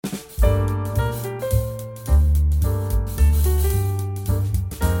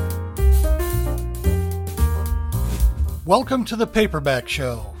Welcome to the Paperback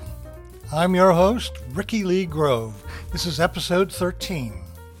Show. I'm your host, Ricky Lee Grove. This is episode 13.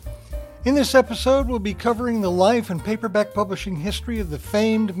 In this episode, we'll be covering the life and paperback publishing history of the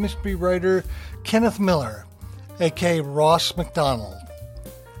famed mystery writer Kenneth Millar, aka Ross MacDonald.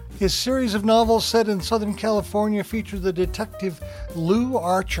 His series of novels set in Southern California feature the detective Lew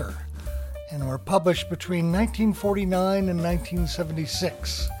Archer and were published between 1949 and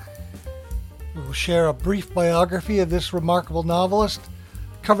 1976. We will share a brief biography of this remarkable novelist,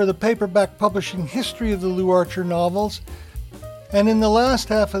 cover the paperback publishing history of the Lew Archer novels, and in the last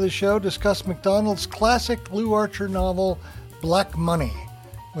half of the show discuss MacDonald's classic Lew Archer novel, Black Money,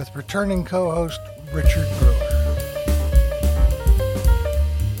 with returning co-host Richard Brewer.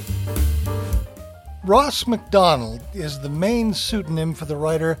 Ross MacDonald is the main pseudonym for the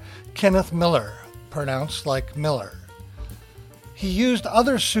writer Kenneth Millar, pronounced like Miller. He used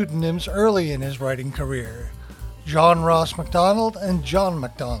other pseudonyms early in his writing career, John Ross MacDonald and John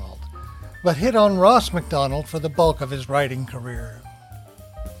MacDonald, but hit on Ross MacDonald for the bulk of his writing career.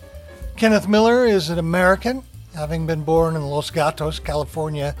 Kenneth Millar is an American, having been born in Los Gatos,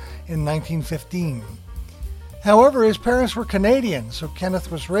 California in 1915. However, his parents were Canadian, so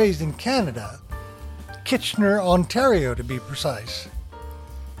Kenneth was raised in Canada, Kitchener, Ontario to be precise.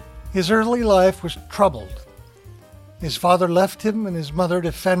 His early life was troubled. His father left him and his mother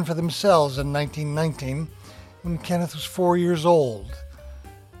to fend for themselves in 1919 when Kenneth was 4 years old.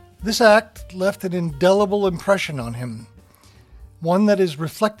 This act left an indelible impression on him, one that is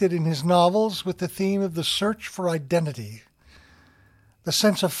reflected in his novels with the theme of the search for identity. The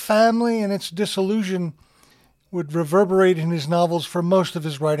sense of family and its disillusion would reverberate in his novels for most of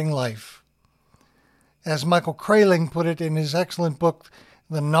his writing life. As Michael Kraling put it in his excellent book,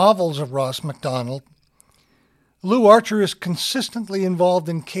 The Novels of Ross MacDonald, Lew Archer is consistently involved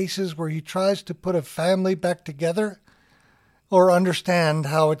in cases where he tries to put a family back together or understand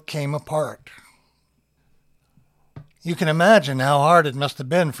how it came apart. You can imagine how hard it must have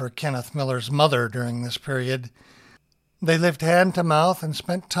been for Kenneth Millar's mother during this period. They lived hand to mouth and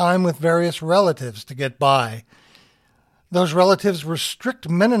spent time with various relatives to get by. Those relatives were strict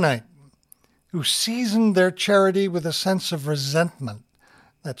Mennonite who seasoned their charity with a sense of resentment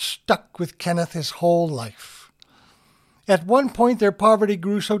that stuck with Kenneth his whole life. At one point, their poverty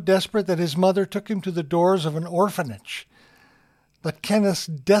grew so desperate that his mother took him to the doors of an orphanage. But Kenneth's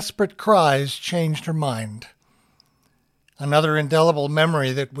desperate cries changed her mind. Another indelible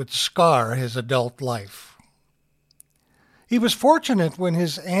memory that would scar his adult life. He was fortunate when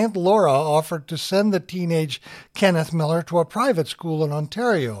his Aunt Laura offered to send the teenage Kenneth Millar to a private school in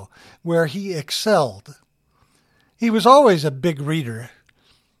Ontario, where he excelled. He was always a big reader.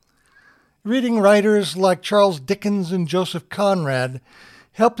 Reading writers like Charles Dickens and Joseph Conrad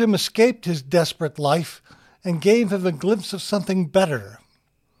helped him escape his desperate life and gave him a glimpse of something better.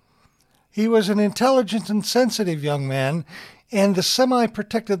 He was an intelligent and sensitive young man, and the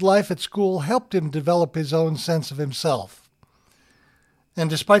semi-protected life at school helped him develop his own sense of himself. And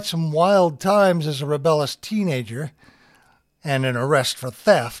despite some wild times as a rebellious teenager and an arrest for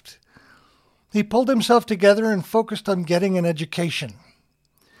theft, he pulled himself together and focused on getting an education.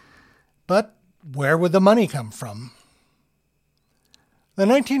 But where would the money come from? The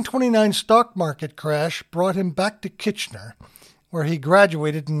 1929 stock market crash brought him back to Kitchener, where he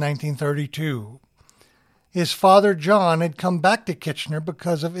graduated in 1932. His father, John, had come back to Kitchener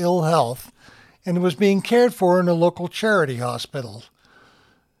because of ill health and was being cared for in a local charity hospital.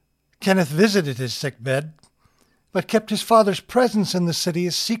 Kenneth visited his sickbed, but kept his father's presence in the city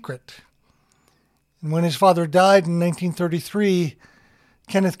a secret. And when his father died in 1933,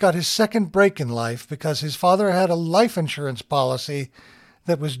 Kenneth got his second break in life because his father had a life insurance policy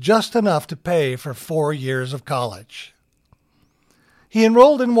that was just enough to pay for 4 years of college. He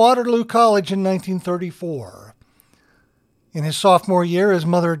enrolled in Waterloo College in 1934. In his sophomore year, his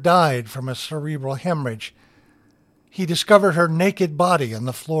mother died from a cerebral hemorrhage. He discovered her naked body on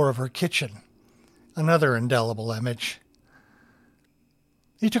the floor of her kitchen, another indelible image.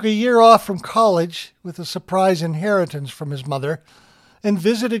 He took a year off from college with a surprise inheritance from his mother and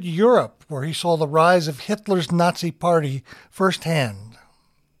visited Europe, where he saw the rise of Hitler's Nazi Party firsthand.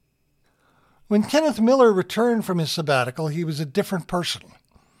 When Kenneth Millar returned from his sabbatical, he was a different person,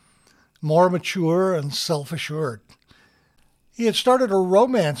 more mature and self-assured. He had started a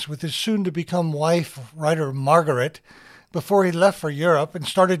romance with his soon-to-become wife, writer Margaret, before he left for Europe, and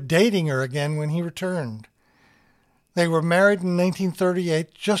started dating her again when he returned. They were married in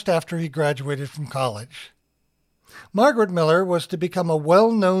 1938, just after he graduated from college. Margaret Millar was to become a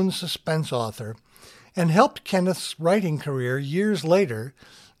well-known suspense author and helped Kenneth's writing career years later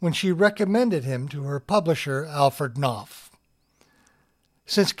when she recommended him to her publisher, Alfred Knopf.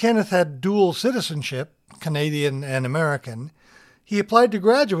 Since Kenneth had dual citizenship, Canadian and American, he applied to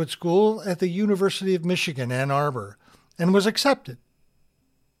graduate school at the University of Michigan, Ann Arbor, and was accepted.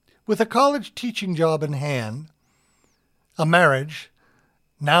 With a college teaching job in hand, a marriage,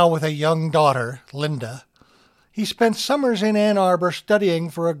 now with a young daughter, Linda, he spent summers in Ann Arbor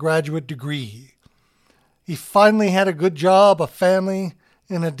studying for a graduate degree. He finally had a good job, a family,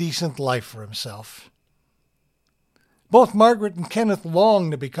 and a decent life for himself. Both Margaret and Kenneth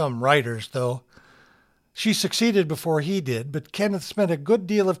longed to become writers, though. She succeeded before he did, but Kenneth spent a good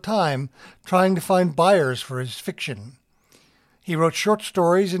deal of time trying to find buyers for his fiction. He wrote short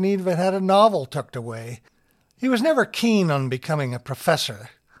stories and even had a novel tucked away. He was never keen on becoming a professor.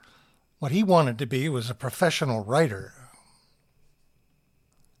 What he wanted to be was a professional writer.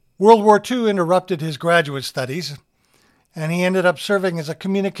 World War II interrupted his graduate studies, and he ended up serving as a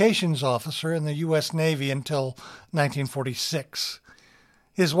communications officer in the U.S. Navy until 1946.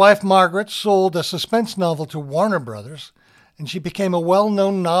 His wife, Margaret, sold a suspense novel to Warner Brothers, and she became a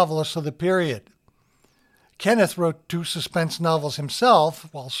well-known novelist of the period. Kenneth wrote 2 suspense novels himself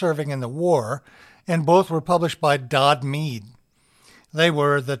while serving in the war, and both were published by Dodd Mead. They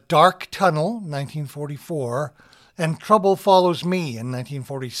were The Dark Tunnel, 1944, and Trouble Follows Me in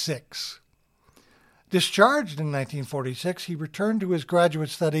 1946. Discharged in 1946, he returned to his graduate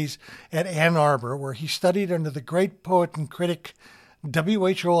studies at Ann Arbor, where he studied under the great poet and critic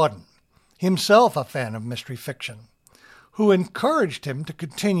W.H. Auden, himself a fan of mystery fiction, who encouraged him to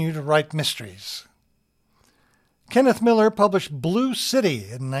continue to write mysteries. Kenneth Millar published Blue City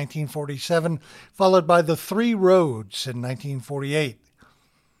in 1947, followed by The Three Roads in 1948.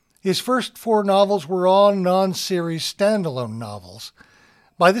 His first 4 novels were all non-series standalone novels.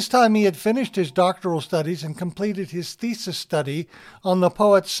 By this time he had finished his doctoral studies and completed his thesis study on the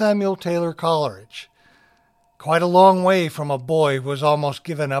poet Samuel Taylor Coleridge. Quite a long way from a boy who was almost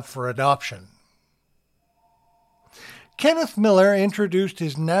given up for adoption. Kenneth Millar introduced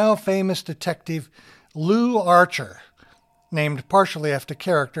his now famous detective Lew Archer, named partially after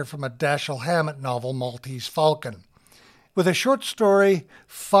character from a Dashiell Hammett novel, Maltese Falcon, with a short story,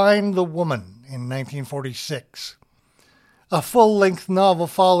 Find the Woman, in 1946. A full-length novel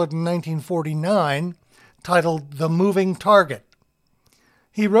followed in 1949, titled The Moving Target.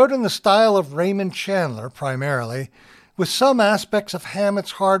 He wrote in the style of Raymond Chandler, primarily, with some aspects of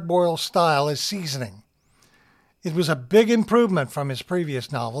Hammett's hard-boiled style as seasoning. It was a big improvement from his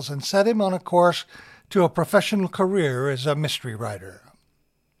previous novels and set him on a course to a professional career as a mystery writer.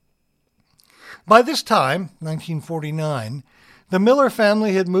 By this time, 1949, the Millar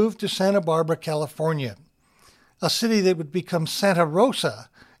family had moved to Santa Barbara, California, a city that would become Santa Rosa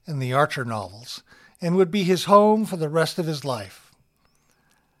in the Archer novels and would be his home for the rest of his life.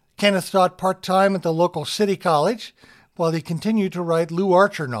 Kenneth taught part-time at the local city college while he continued to write Lew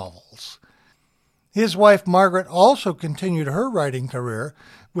Archer novels. His wife Margaret also continued her writing career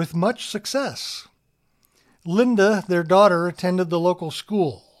with much success. Linda, their daughter, attended the local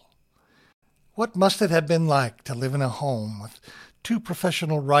school. What must it have been like to live in a home with 2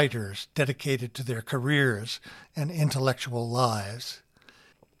 professional writers dedicated to their careers and intellectual lives?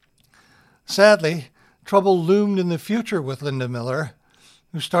 Sadly, trouble loomed in the future with Linda Millar,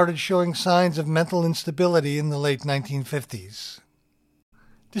 who started showing signs of mental instability in the late 1950s.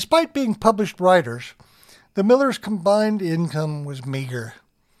 Despite being published writers, the Millars' combined income was meager,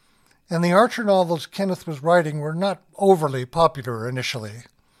 and the Archer novels Kenneth was writing were not overly popular initially.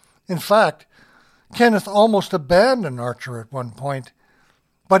 In fact, Kenneth almost abandoned Archer at one point,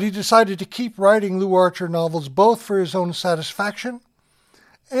 but he decided to keep writing Lew Archer novels both for his own satisfaction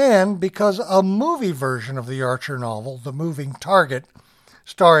and because a movie version of the Archer novel, The Moving Target,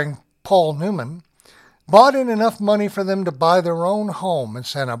 starring Paul Newman, brought in enough money for them to buy their own home in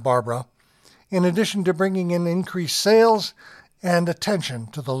Santa Barbara, in addition to bringing in increased sales and attention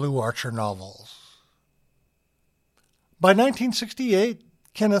to the Lew Archer novels. By 1968,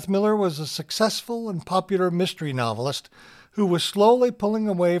 Kenneth Millar was a successful and popular mystery novelist who was slowly pulling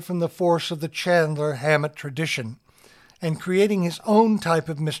away from the force of the Chandler-Hammett tradition and creating his own type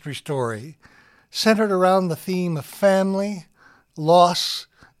of mystery story centered around the theme of family, loss,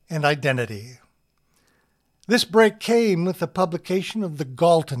 and identity. This break came with the publication of The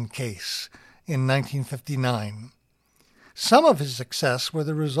Galton Case in 1959. Some of his success were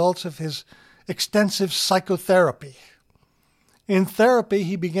the results of his extensive psychotherapy. In therapy,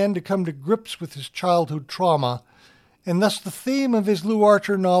 he began to come to grips with his childhood trauma, and thus the theme of his Lew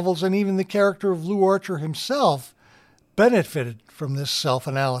Archer novels and even the character of Lew Archer himself benefited from this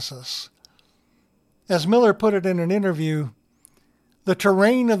self-analysis. As Millar put it in an interview, The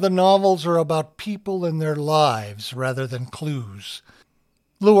terrain of the novels are about people and their lives rather than clues.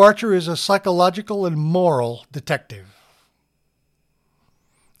 Lew Archer is a psychological and moral detective.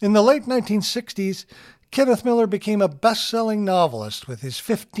 In the late 1960s, Kenneth Millar became a best-selling novelist with his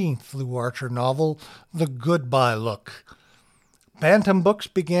 15th Lew Archer novel, The Goodbye Look. Bantam Books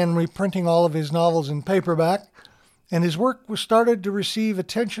began reprinting all of his novels in paperback, and his work was started to receive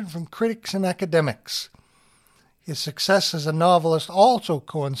attention from critics and academics. His success as a novelist also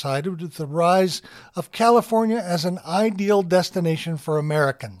coincided with the rise of California as an ideal destination for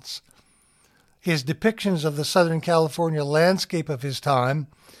Americans. His depictions of the Southern California landscape of his time,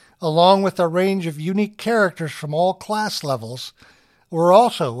 along with a range of unique characters from all class levels, were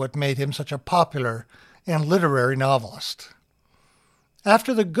also what made him such a popular and literary novelist.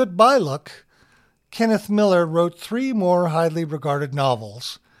 After The Goodbye Look, Kenneth Millar wrote 3 more highly regarded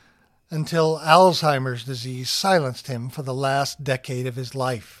novels, until Alzheimer's disease silenced him for the last decade of his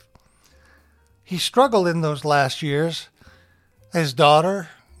life. He struggled in those last years. His daughter,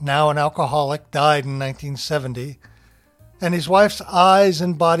 now an alcoholic, died in 1970, and his wife's eyes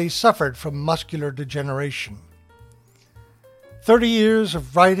and body suffered from muscular degeneration. 30 years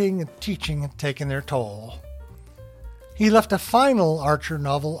of writing and teaching had taken their toll. He left a final Archer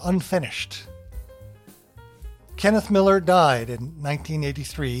novel unfinished. Kenneth Millar died in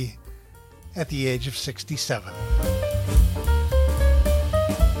 1983 at the age of 67.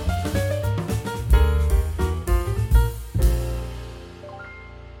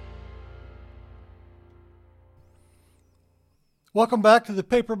 Welcome back to the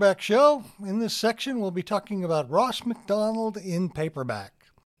Paperback Show. In this section, we'll be talking about Ross MacDonald in paperback.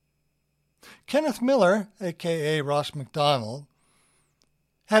 Kenneth Millar, a.k.a. Ross MacDonald,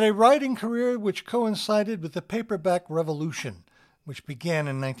 had a writing career which coincided with the paperback revolution, which began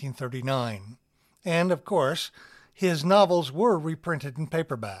in 1939. And, of course, his novels were reprinted in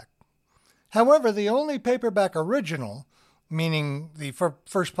paperback. However, the only paperback original, meaning the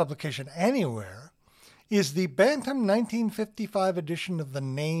first publication anywhere, is the Bantam 1955 edition of The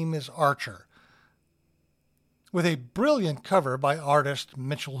Name is Archer, with a brilliant cover by artist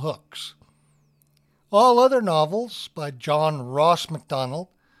Mitchell Hooks. All other novels by John Ross MacDonald,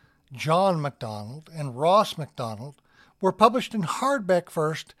 John MacDonald, and Ross MacDonald were published in hardback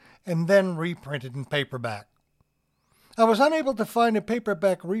first and then reprinted in paperback. I was unable to find a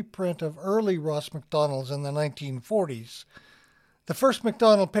paperback reprint of early Ross MacDonald's in the 1940s. The first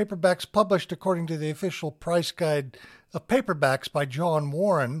MacDonald paperbacks published according to the official price guide of paperbacks by John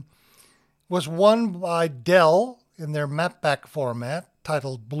Warren was one by Dell in their mapback format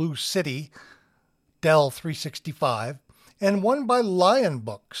titled Blue City, Dell 365, and one by Lion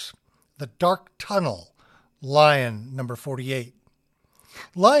Books, The Dark Tunnel, Lion number 48.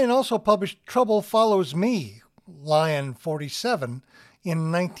 Lion also published Trouble Follows Me, Lion 47,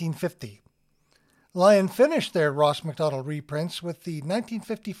 in 1950. Lion finished their Ross MacDonald reprints with the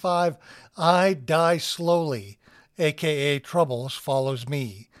 1955 I Die Slowly, a.k.a. Troubles Follows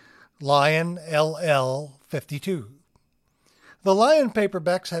Me, Lion LL 52. The Lion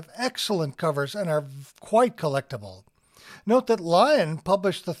paperbacks have excellent covers and are quite collectible. Note that Lion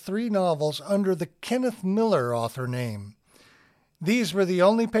published the 3 novels under the Kenneth Millar author name. These were the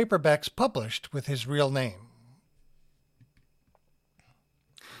only paperbacks published with his real name.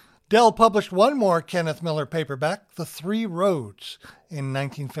 Dell published one more Kenneth Millar paperback, The 3 Roads, in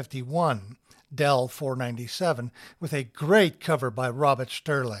 1951, Dell 497, with a great cover by Robert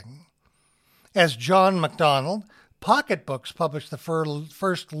Sterling. As John MacDonald, Pocket Books published the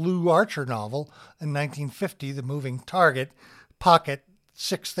first Lew Archer novel in 1950, The Moving Target, Pocket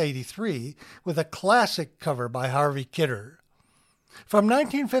 683, with a classic cover by Harvey Kidder. From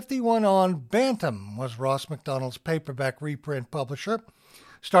 1951 on, Bantam was Ross MacDonald's paperback reprint publisher,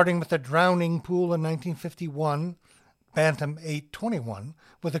 starting with The Drowning Pool in 1951, Bantam 821,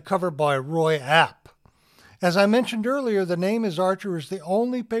 with a cover by Roy App. As I mentioned earlier, The Name is Archer is the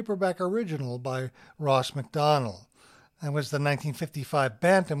only paperback original by Ross MacDonald. That was the 1955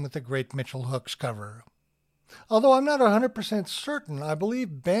 Bantam with the great Mitchell Hooks cover. Although I'm not 100% certain, I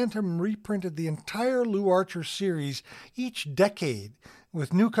believe Bantam reprinted the entire Lew Archer series each decade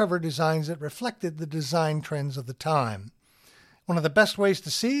with new cover designs that reflected the design trends of the time. One of the best ways to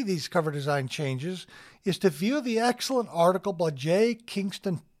see these cover design changes is to view the excellent article by J.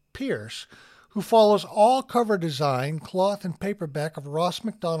 Kingston Pierce, who follows all cover design, cloth, and paperback of Ross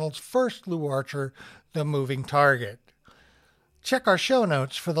MacDonald's first Lew Archer, The Moving Target. Check our show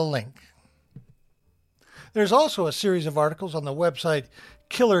notes for the link. There's also a series of articles on the website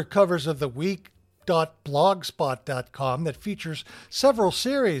killercoversoftheweek.blogspot.com that features several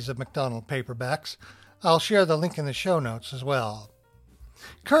series of MacDonald paperbacks. I'll share the link in the show notes as well.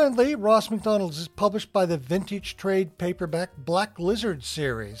 Currently, Ross MacDonald's is published by the vintage trade paperback Black Lizard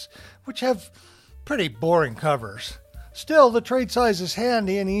series, which have pretty boring covers. Still, the trade size is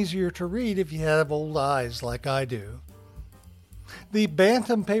handy and easier to read if you have old eyes like I do. The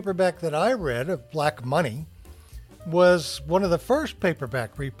Bantam paperback that I read of Black Money was one of the first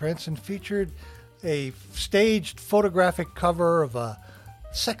paperback reprints and featured a staged photographic cover of a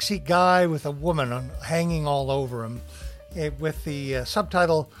sexy guy with a woman hanging all over him, with the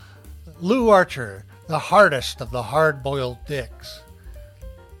subtitle, Lew Archer, the hardest of the hard-boiled dicks.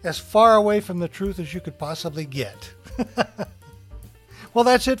 As far away from the truth as you could possibly get. Well,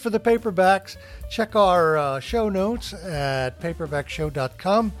 that's it for the paperbacks. Check our show notes at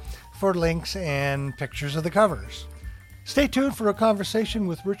paperbackshow.com for links and pictures of the covers. Stay tuned for a conversation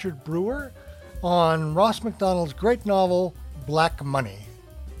with Richard Brewer on Ross MacDonald's great novel, Black Money.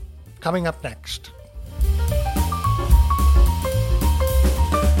 Coming up next.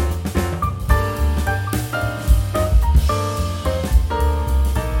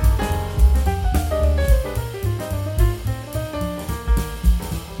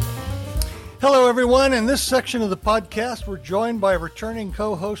 Hello, everyone. In this section of the podcast, we're joined by returning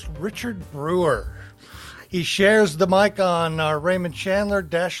co-host Richard Brewer. He shares the mic on our Raymond Chandler,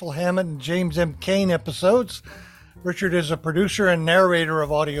 Dashiell Hammett, and James M. Cain episodes. Richard is a producer and narrator of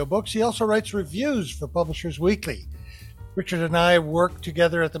audiobooks. He also writes reviews for Publishers Weekly. Richard and I worked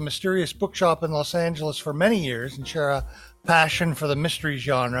together at the Mysterious Bookshop in Los Angeles for many years and share a passion for the mystery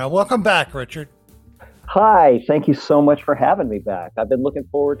genre. Welcome back, Richard. Hi. Thank you so much for having me back. I've been looking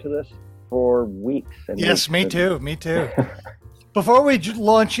forward to this for weeks. Yes, me too. Before we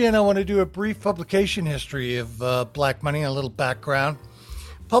launch in, I want to do a brief publication history of Black Money and a little background.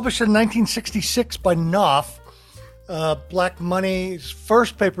 Published in 1966 by Knopf, Black Money's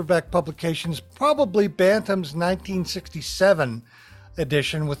first paperback publication is probably Bantam's 1967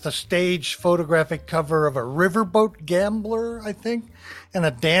 edition with the staged photographic cover of a riverboat gambler, I think, and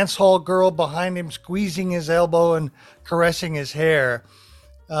a dance hall girl behind him squeezing his elbow and caressing his hair.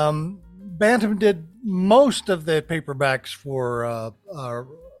 Bantam did most of the paperbacks for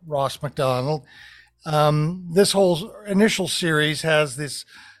Ross MacDonald. This whole initial series has this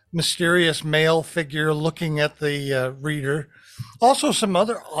mysterious male figure looking at the reader. Also, some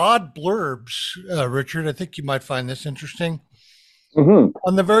other odd blurbs, Richard. I think you might find this interesting. Mm-hmm.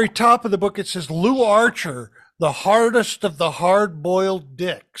 On the very top of the book, it says, Lew Archer, the hardest of the hard-boiled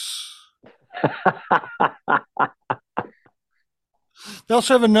dicks. They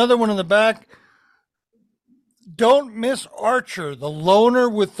also have another one in the back. Don't miss Archer, the loner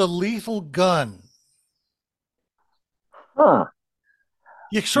with the lethal gun. Huh.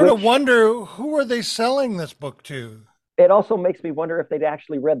 You sort of wonder, who are they selling this book to? It also makes me wonder if they'd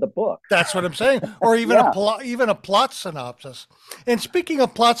actually read the book. That's what I'm saying. Or even a plot synopsis. And speaking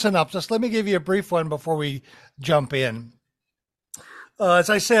of plot synopsis, let me give you a brief one before we jump in.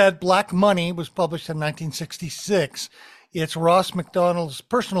 As I said, Black Money was published in 1966. It's Ross MacDonald's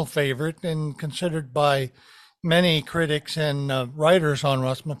personal favorite and considered by many critics and writers on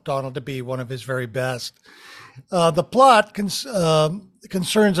Ross MacDonald to be one of his very best. The plot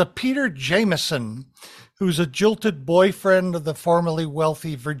concerns a Peter Jameson, who's a jilted boyfriend of the formerly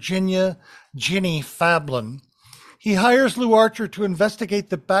wealthy Virginia Ginny Fablin. He hires Lew Archer to investigate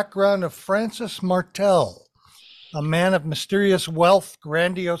the background of Francis Martel, a man of mysterious wealth,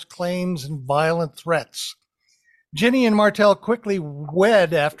 grandiose claims, and violent threats. Ginny and Martel quickly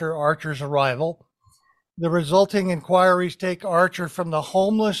wed after Archer's arrival. The resulting inquiries take Archer from the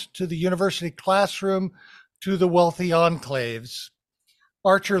homeless to the university classroom to the wealthy enclaves.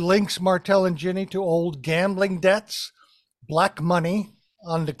 Archer links Martel and Ginny to old gambling debts, black money,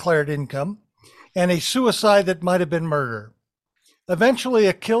 undeclared income, and a suicide that might have been murder. Eventually,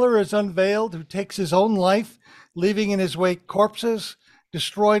 a killer is unveiled who takes his own life, leaving in his wake corpses,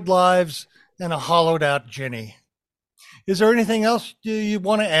 destroyed lives, and a hollowed-out Ginny. Is there anything else you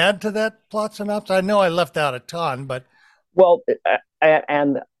want to add to that plot synopsis? I know I left out a ton, but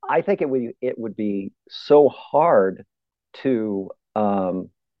and I think it would be so hard to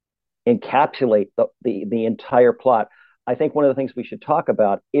encapsulate the entire plot. I think one of the things we should talk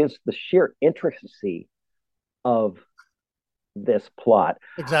about is the sheer intricacy of this plot.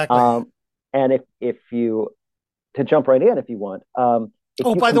 Exactly. And if you, to jump right in, if you want.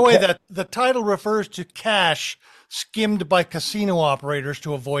 By the way, the title refers to cash skimmed by casino operators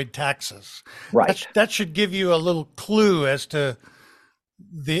to avoid taxes. Right. That should give you a little clue as to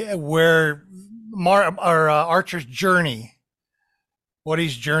where Archer's journey, what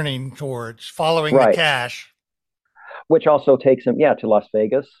he's journeying towards, following the cash. Which also takes him, to Las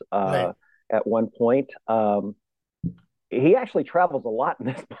Vegas right. At one point. he actually travels a lot in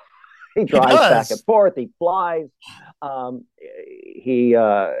this. He He drives back and does. forth. He flies. He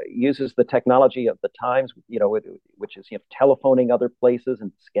uses the technology of the times, which is telephoning other places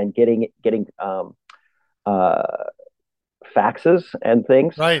and getting uh, faxes and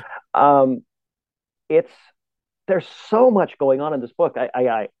things. Right. Um, it's There's so much going on in this book.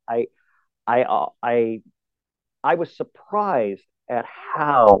 I I was surprised at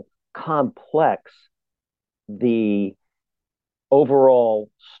how complex the overall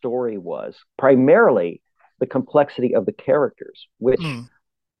story was. Primarily, the complexity of the characters, which, Hmm.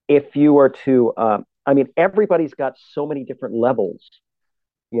 if you were to, I mean, everybody's got so many different levels.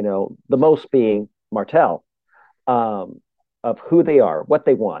 The most being Martel, um, of who they are, what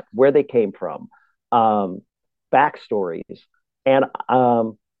they want, where they came from, um, backstories, and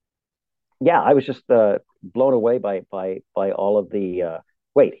yeah, I was just blown away by all of the.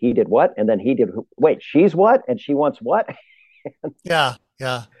 Wait, he did what, and then he did. Wait, she's what, and she wants what, Yeah.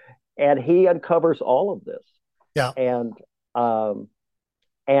 Yeah. and he uncovers all of this. Yeah. And um,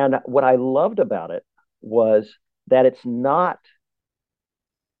 and what I loved about it was that it's not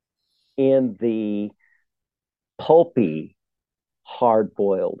in the pulpy, hard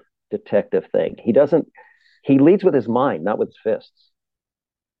boiled detective thing. He doesn't. He leads with his mind, not with his fists,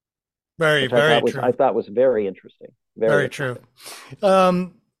 Very, which I thought very was true. very interesting. Very Very true. interesting.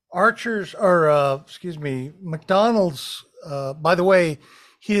 Um, Archer's, or excuse me, MacDonald's. By the way,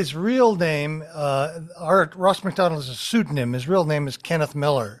 his real name, Art Ross MacDonald, is a pseudonym. His real name is Kenneth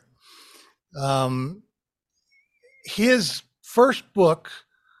Millar. Um, his first book,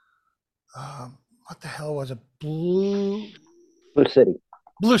 what the hell was it? Blue City.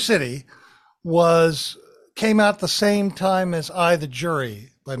 Blue City was came out the same time as I, the Jury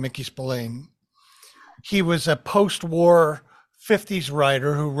by Mickey Spillane. He was a post-war 50s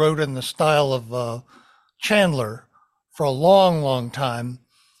writer who wrote in the style of Chandler for a long, long time.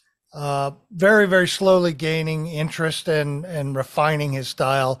 Very, very slowly gaining interest and refining his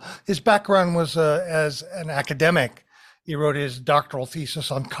style. His background was as an academic. He wrote his doctoral thesis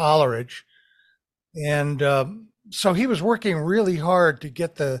on Coleridge. And so he was working really hard to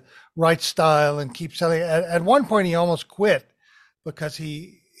get the right style and keep selling. At one point, he almost quit because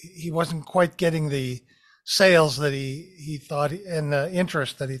he wasn't quite getting the sales that he thought and the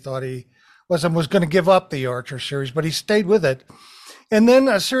interest that he thought he was, and was going to give up the Archer series, but he stayed with it. And then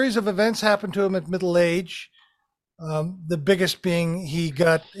a series of events happened to him at middle age. The biggest being he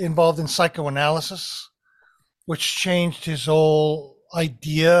got involved in psychoanalysis, which changed his whole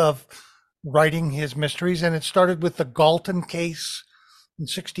idea of writing his mysteries. And it started with the Galton case in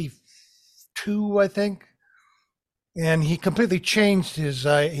 62, I think. And he completely changed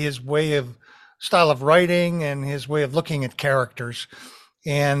his way of style of writing and his way of looking at characters.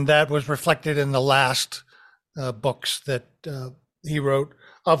 And that was reflected in the last books that he wrote,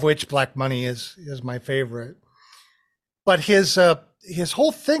 of which Black Money is my favorite. But his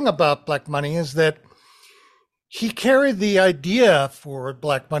whole thing about Black Money is that he carried the idea for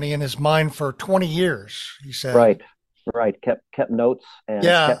Black Money in his mind for 20 years, he said. Right, right. Kept notes and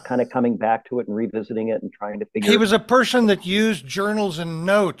Yeah. kept kind of coming back to it and revisiting it and trying to He figure. was a person that used journals and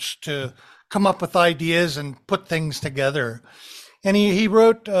notes to come up with ideas and put things together. And he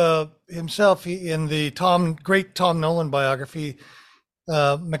wrote himself in the great Tom Nolan biography.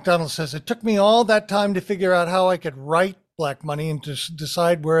 MacDonald says, it took me all that time to figure out how I could write Black Money and to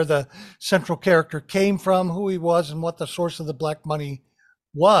decide where the central character came from, who he was, and what the source of the Black Money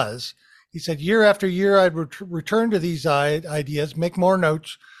was. He said, year after year, I'd return to these ideas, make more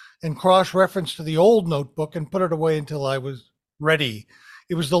notes, and cross reference to the old notebook and put it away until I was ready.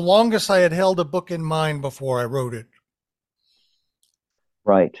 It was the longest I had held a book in mind before I wrote it.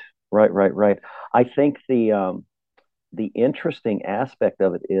 Right, right. I think the interesting aspect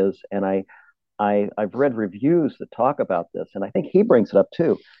of it is, and I've read reviews that talk about this, and I think he brings it up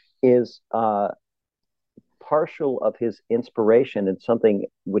too, is partial of his inspiration in something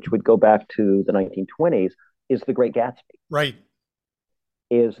which would go back to the 1920s is The Great Gatsby. Right.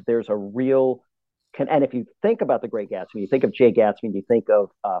 Is there's a real and if you think about The Great Gatsby, you think of Jay Gatsby, you think of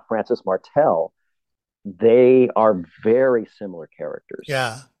Francis Martel, they are very similar characters,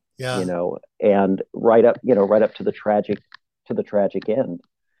 Yeah. Yeah. and right up to the tragic end,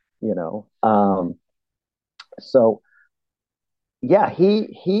 you know. So yeah,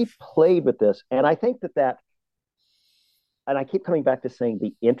 he played with this, and I think that, and I keep coming back to saying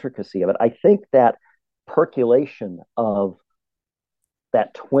the intricacy of it. I think that percolation of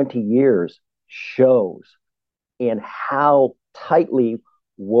that 20 years shows in how tightly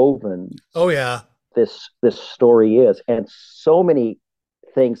woven Oh, yeah. this story is, and so many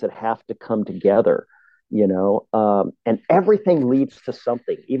things that have to come together, and everything leads to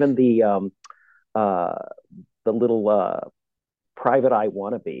something. Even uh, the little private eye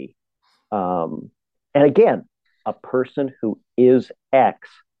wannabe, and again, a person who is X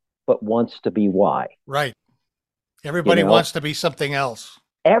but wants to be Y. Right. You Everybody know, wants to be something else.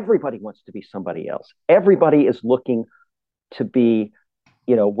 everybody wants to be somebody else. Everybody is looking to be,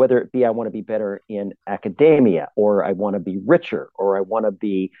 whether it be I want to be better in academia, or I want to be richer, or I want to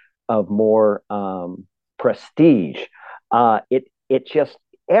be of more prestige. It just,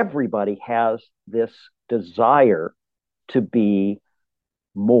 everybody has this desire to be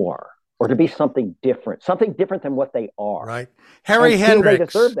more, or to be something different than what they are, Right. and Harry feel they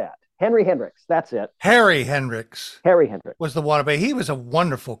deserve Hendricks. that. Henry Hendricks, that's it. Harry Hendricks Harry Hendricks. was the wannabe. He was a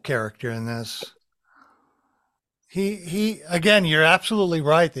wonderful character in this. He again, you're absolutely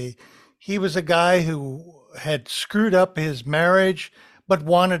right. He was a guy who had screwed up his marriage but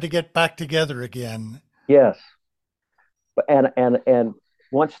wanted to get back together again. Yes, and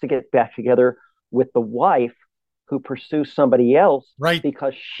wants to get back together with the wife who pursues somebody else Right.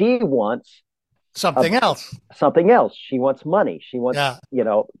 because she wants a, Something else. something else. She wants money. She wants,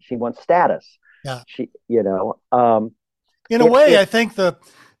 Yeah. she wants status. Yeah. In a It way, I it think the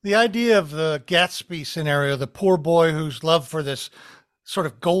idea of the Gatsby scenario, the poor boy whose love for this sort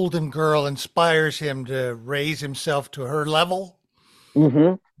of golden girl inspires him to raise himself to her level.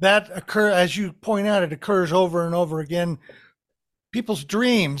 mhm. That as you point out, it occurs over and over again. People's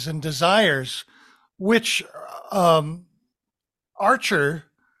dreams and desires, which um, Archer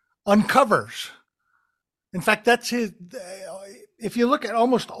uncovers. In fact, that's his. If you look at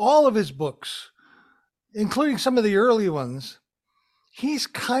almost all of his books, including some of the early ones, he's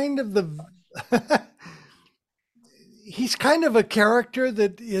kind of the he's kind of a character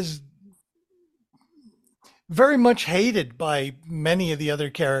that is very much hated by many of the other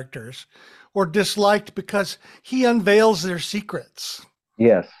characters, or disliked because he unveils their secrets.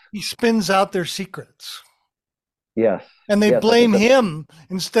 Yes, He spins out their secrets. yes, And they yes. I think blame that's him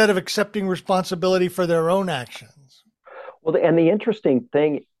instead of accepting responsibility for their own actions. well. And the interesting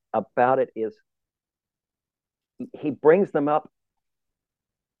thing about it is he brings them up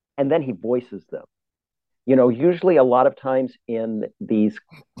and then he voices them. Usually a lot of times in these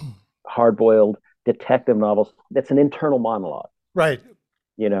hard-boiled detective novels, that's an internal monologue. Right.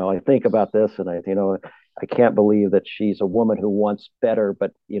 I think about this, and I can't believe that she's a woman who wants better,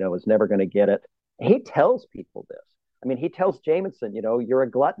 but is never going to get it. He tells people this. I mean, he tells Jameson, you're a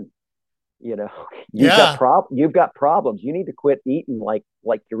glutton. You know, Yeah. you've got problems. You need to quit eating like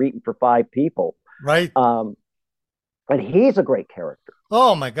you're eating for five people. Right. And he's a great character.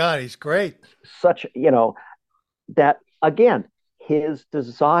 Oh my God, he's great. Such, that again, his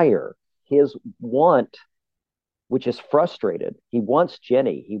desire, his want, which is frustrated. He wants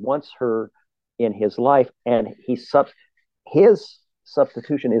Jenny. He wants her in his life, and his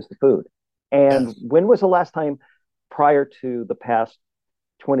substitution is the food. And Yes. when was the last time prior to the past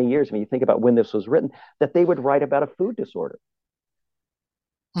 20 years? I mean, you think about when this was written, that they would write about a food disorder.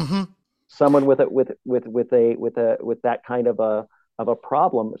 Mm-hmm. Someone with that kind of a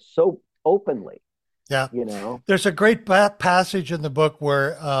problem so openly. Yeah. You know. There's a great passage in the book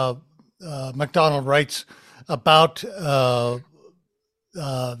where MacDonald writes about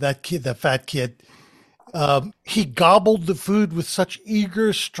that kid, the fat kid. He gobbled the food with such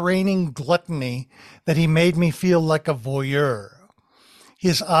eager, straining gluttony that he made me feel like a voyeur.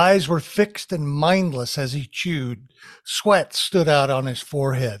 His eyes were fixed and mindless as he chewed. Sweat stood out on his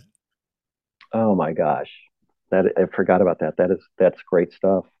forehead. Oh my gosh, that I forgot about that. That's great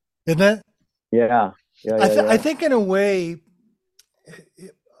stuff. Isn't it? Yeah, yeah, I, yeah, I yeah. think in a way,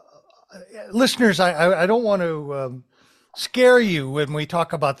 listeners, I don't want to scare you when we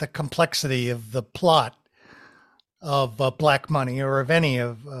talk about the complexity of the plot of Black Money or of any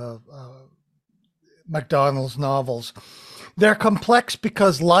of MacDonald's novels. They're complex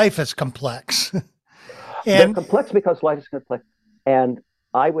because life is complex. They're And complex because life is complex. And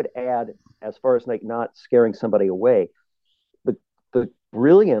I would add, as far as like not scaring somebody away, the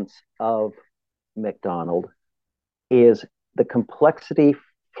brilliance of MacDonald is the complexity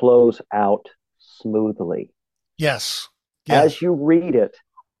flows out smoothly. yes, yes, As you read it,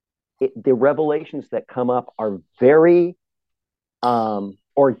 the revelations that come up are very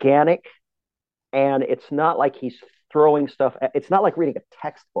organic, and it's not like he's throwing stuff. It's not like reading a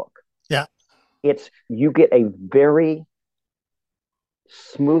textbook. yeah, You get a very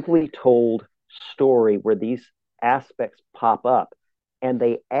smoothly told story where these aspects pop up and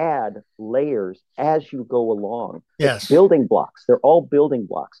they add layers as you go along. It's yes. building blocks. They're all building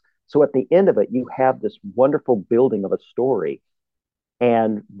blocks. So at the end of it, you have this wonderful building of a story.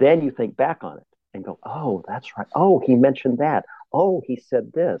 And then you think back on it. and go, oh, that's right. Oh, he mentioned that. Oh, he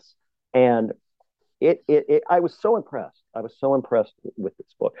said this. And I was so impressed. I was so impressed with this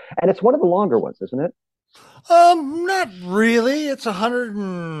book. And it's one of the longer ones, isn't it? Not really. It's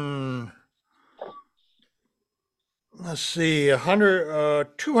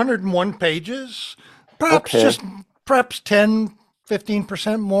 201 pages. Perhaps Okay. just, perhaps 10,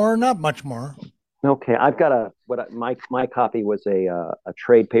 15% more, not much more. Okay. I've got my copy was a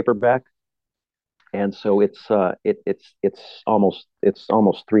trade paperback. And so it's almost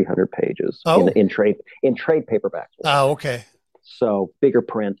 300 pages Oh, in trade paperback form. okay. So bigger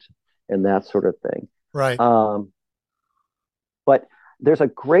print and that sort of thing. Right. Um, but there's a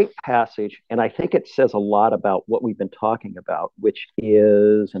great passage, and I think it says a lot about what we've been talking about, which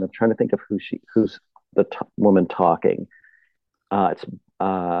is, and I'm trying to think of who's the woman talking. It's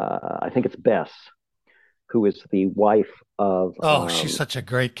I think it's Bess, who is the wife of Oh, she's such a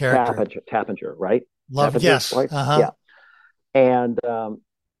great character. Tappinger, right? Love, Tappinger's yes. wife, Uh-huh. yeah. And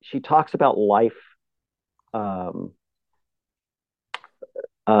she talks about life, um,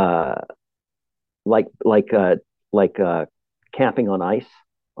 uh, like like uh, like camping on ice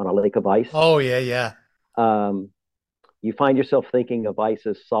on a lake of ice. Oh, yeah, yeah. Um, you find yourself thinking of ice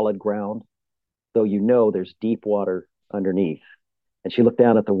as solid ground, though you know there's deep water underneath. And she looked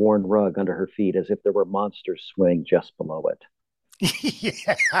down at the worn rug under her feet as if there were monsters swimming just below it.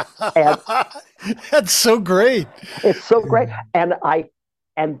 Yeah. And That's so great. it's so great. And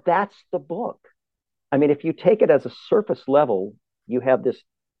that's the book. I mean, if you take it as a surface level, you have this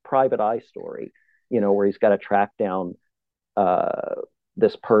private eye story, where he's got to track down uh,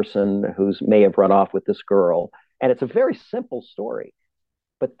 this person who's may have run off with this girl, and it's a very simple story.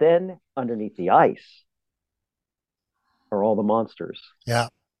 But then underneath the ice are all the monsters Yeah.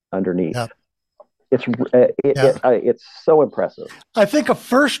 underneath. Yeah. Yeah. It's so impressive. I think a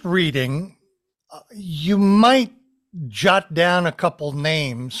first reading, you might jot down a couple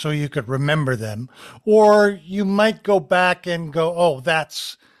names so you could remember them, or you might go back and go, oh,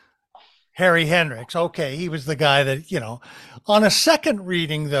 that's Harry Hendricks. Okay, he was the guy that. On a second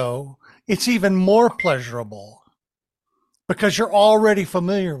reading, though, it's even more pleasurable because you're already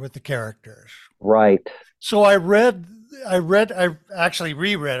familiar with the characters. Right. So I actually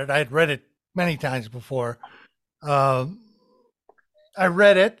reread it. I had read it many times before. Um, I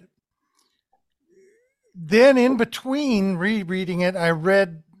read it. Then, in between rereading it, I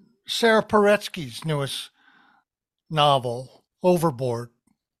read Sarah Paretsky's newest novel, Overboard.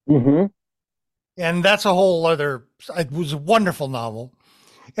 Mm-hmm. And that's a whole other, it was a wonderful novel.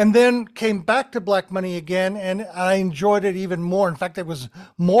 And then came back to Black Money again, and I enjoyed it even more. In fact, it was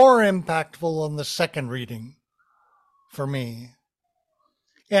more impactful on the second reading for me.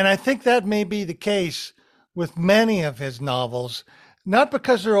 And I think that may be the case with many of his novels, not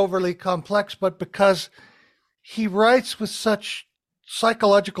because they're overly complex, but because he writes with such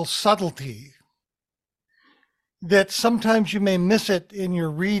psychological subtlety that sometimes you may miss it in your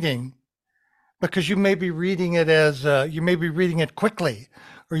reading because you may be reading it as you may be reading it quickly,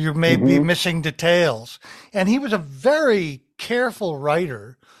 or you may be Mm-hmm. missing details. And he was a very careful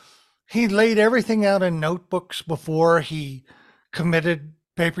writer. He laid everything out in notebooks before he committed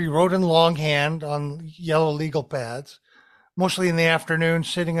paper. He wrote in longhand on yellow legal pads, mostly in the afternoon,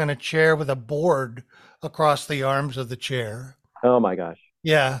 sitting on a chair with a board across the arms of the chair. Oh my gosh.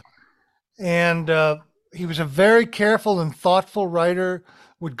 Yeah. And he was a very careful and thoughtful writer,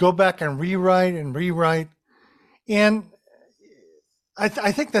 would go back and rewrite and rewrite. And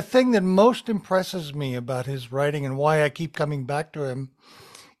I think the thing that most impresses me about his writing and why I keep coming back to him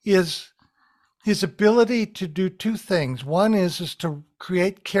is his ability to do two things. One is to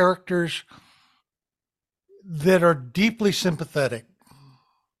create characters that are deeply sympathetic.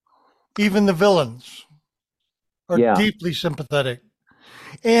 Even the villains are Yeah. deeply sympathetic.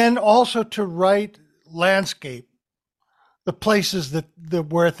 And also to write landscape, the places that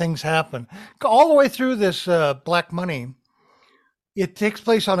where things happen. All the way through this Black Money, it takes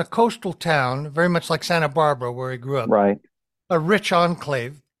place on a coastal town, very much like Santa Barbara, where he grew up, Right. a rich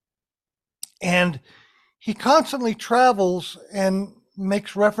enclave. And he constantly travels and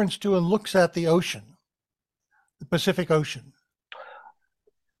makes reference to and looks at the ocean, the Pacific Ocean.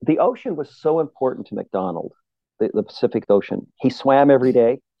 The ocean was so important to MacDonald, the Pacific Ocean. He swam every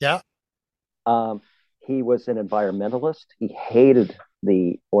day. Yeah. Um, he was an environmentalist. He hated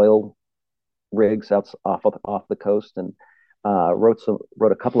the oil rigs off the coast, and wrote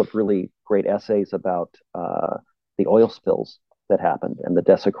a couple of really great essays about the oil spills that happened and the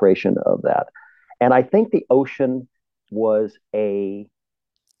desecration of that. And I think the ocean was a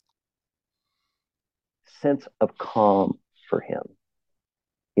sense of calm for him,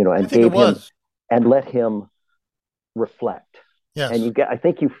 I and think it was. and let him reflect. And Yes. I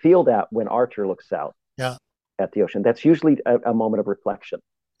think you feel that when Archer looks out Yeah. at the ocean. That's usually a moment of reflection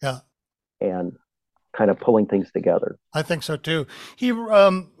Yeah. and kind of pulling things together. I think so too. He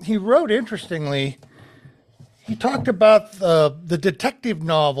wrote interestingly. He talked about the detective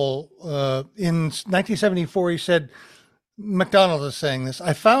novel in 1974. He said, MacDonald is saying this,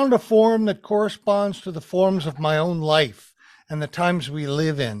 I found a form that corresponds to the forms of my own life and the times we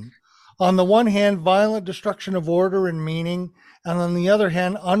live in. On the one hand, violent destruction of order and meaning, and on the other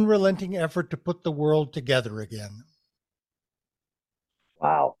hand, unrelenting effort to put the world together again.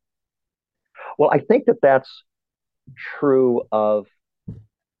 Wow. Well, I think that that's true of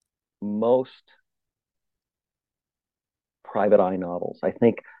most private eye novels. I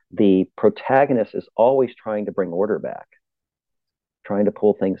think the protagonist is always trying to bring order back, trying to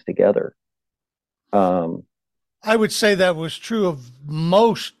pull things together. Um, I would say that was true of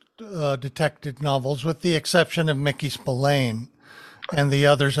most detective novels, with the exception of Mickey Spillane and the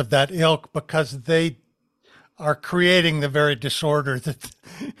others of that ilk, because they are creating the very disorder that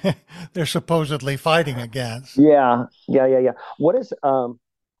they're supposedly fighting against. yeah. What is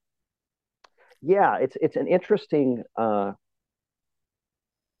yeah, it's an interesting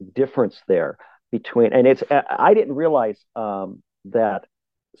difference there between, and it's I didn't realize that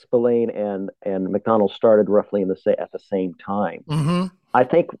Spillane and MacDonald started roughly in the at the same time. Mm-hmm. I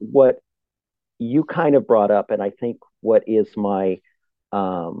think what you kind of brought up, and I think what is my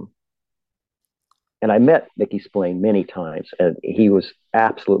um, and I met Mickey Spillane many times, and he was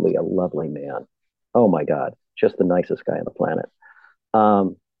absolutely a lovely man. Oh my God, just the nicest guy on the planet.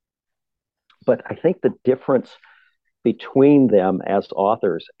 Um, but I think the difference between them as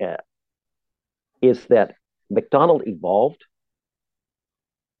authors is that MacDonald evolved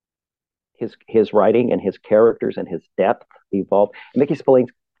his writing and his characters and his depth evolved. Mickey Spillane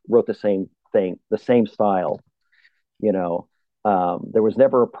wrote the same thing, the same style. You know, there was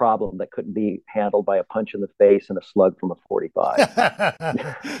never a problem that couldn't be handled by a punch in the face and a slug from a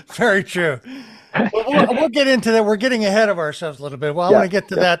 45. Very true. Well, we'll get into that. We're getting ahead of ourselves a little bit. Well, I want Yeah, to get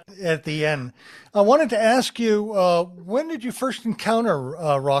to yeah. that at the end. I wanted to ask you, when did you first encounter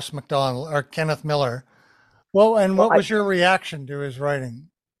Ross MacDonald or Kenneth Millar? Well, and Well, what was your reaction to his writing?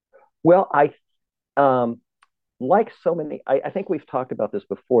 I um, like so many. I think we've talked about this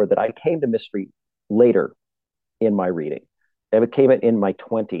before. That I came to mystery later in my reading. It came in my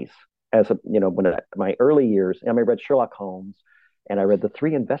 20s as a, when my early years. I read Sherlock Holmes, and I read the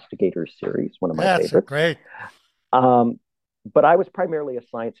Three Investigators series, one of my That's a favorites. great. Um, but I was primarily a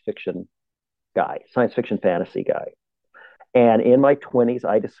science fiction guy, science fiction fantasy guy. And in my 20s,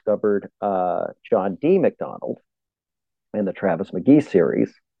 I discovered John D. MacDonald and the Travis McGee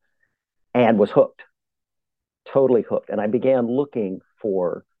series and was hooked, totally hooked. And I began looking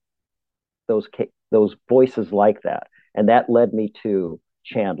for those voices like that. And that led me to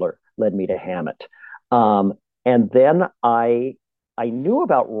Chandler, led me to Hammett. And then I knew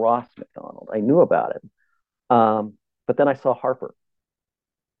about Ross MacDonald. I knew about him. But then I saw Harper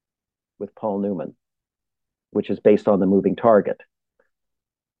with Paul Newman, which is based on the moving target.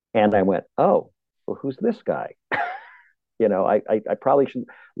 And I went, oh, well, who's this guy? I probably should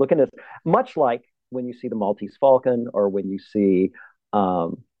look into this. Much like when you see the Maltese Falcon or when you see,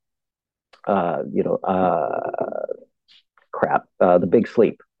 um, uh, you know, uh, The Big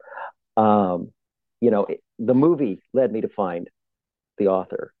Sleep. The movie led me to find the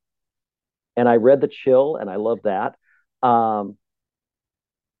author. And I read The Chill and I love that. Um,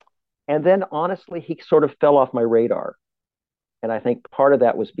 and then honestly, he sort of fell off my radar. And I think part of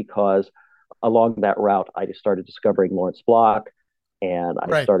that was because along that route, I just started discovering Lawrence Block, and I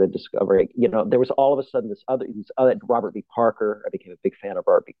Right. started discovering, there was all of a sudden this other Robert B. Parker. I became a big fan of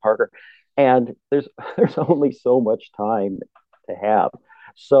Robert B. Parker, and there's only so much time to have.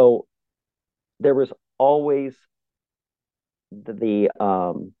 So there was always the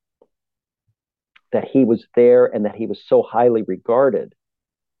that he was there and that he was so highly regarded,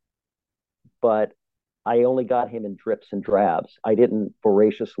 but I only got him in drips and drabs. I didn't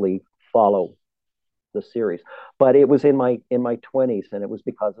voraciously follow the series, but it was in my 20s, and it was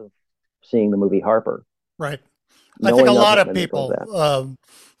because of seeing the movie Harper, Right. I think a knowing of lot him of and all that. people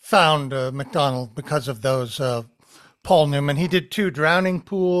found MacDonald because of those Paul Newman. He did two, Drowning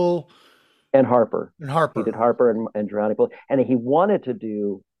Pool And Harper, and he did Harper. Harper and Drowning Pool, and he wanted to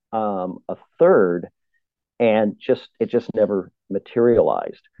do a third, and it just never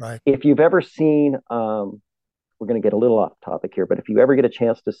materialized. Right. If you've ever seen, we're going to get a little off topic here, but if you ever get a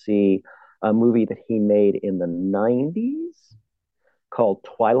chance to see a movie that he made in the 90s called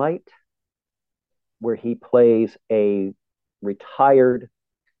Twilight, where he plays a retired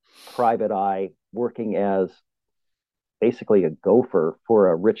private eye working as basically a gopher for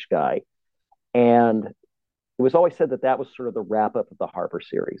a rich guy. And it was always said that that was sort of the wrap up of the Harper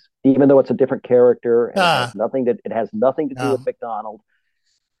series, even though it's a different character and Ah, it has nothing to do with um, MacDonald.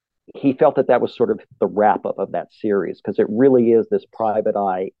 He felt that that was sort of the wrap up of that series because it really is this private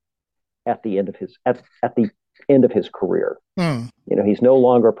eye at the end of at the end of his career. hmm, You know, he's no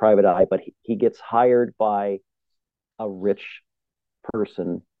longer a private eye, but he gets hired by a rich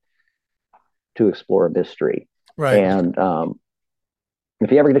person to explore a mystery. right. And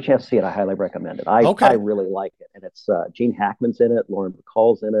if you ever get a chance to see it, I highly recommend it. I Okay, really like it, and it's Gene Hackman's in it, Lauren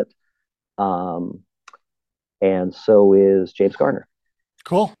Bacall's in it, um, and so is James Garner.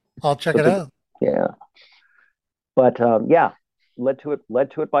 cool. I'll check So it it's a out. yeah, but yeah, led to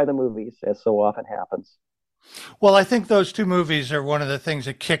it by the movies, as so often happens. Well, I think those two movies are one of the things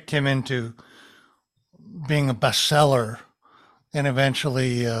that kicked him into being a bestseller and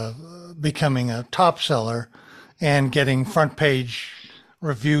eventually becoming a top seller and getting front page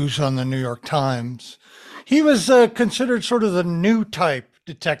reviews on the New York Times. He was considered sort of the new type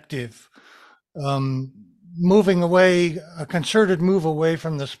detective, um, moving away, a concerted move away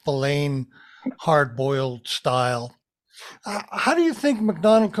from the Spillane hard boiled style. How do you think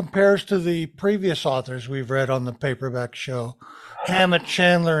MacDonald compares to the previous authors we've read on the paperback show? Hammett,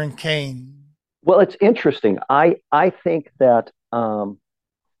 Chandler, and Kane. Well, it's interesting. I think that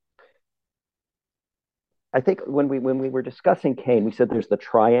I think when we were discussing Kane, we said there's the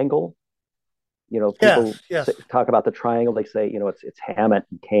triangle. You know, people Yes, yes, talk about the triangle. They say, you know, it's Hammett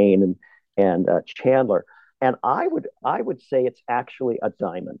and Kane and Chandler, and I would say it's actually a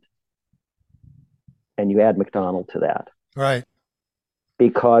diamond, and you add MacDonald to that right.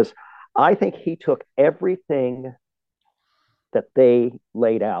 because I think he took everything that they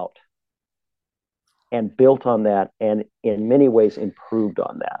laid out and built on that, and in many ways improved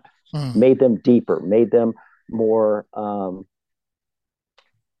on that, Mm, made them deeper, made them more.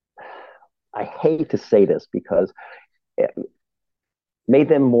 I hate to say this because it made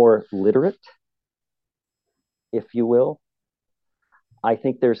them more literate, if you will. I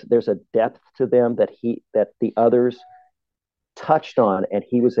think there's a depth to them that the others touched on, and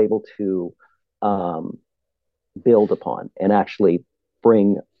he was able to um, build upon and actually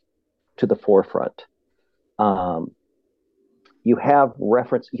bring to the forefront. Um, you have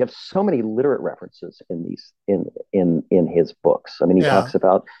so many literate references in these in his books. I mean, he yeah, talks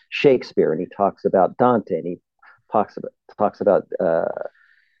about Shakespeare and he talks about Dante and he talks about. Uh,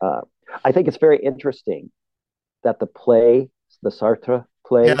 I think it's very interesting that the Sartre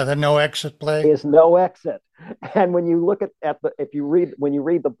play, yeah, the no exit play. is no exit. And when you look at the if you read when you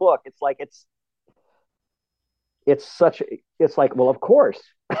read the book, it's like it's such it's like, well, of course,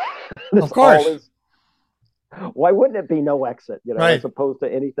 Of this all course. is. Why wouldn't it be no exit? You know, as Right, opposed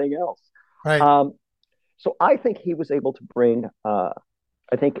to anything else. right. Um, so I think he was able to bring.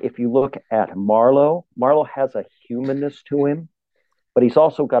 I think if you look at Marlowe, Marlowe has a humanness to him, but he's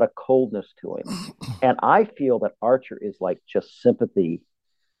also got a coldness to him. And I feel that Archer is like just sympathy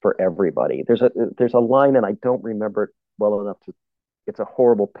for everybody. There's a line, and I don't remember it well enough to. It's a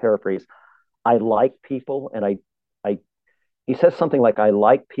horrible paraphrase. I like people, and I. He says something like, "I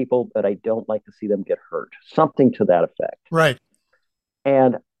like people, but I don't like to see them get hurt." Something to that effect. Right.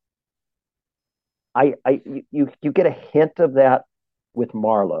 And you get a hint of that with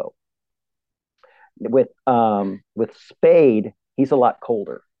Marlowe. With Spade, he's a lot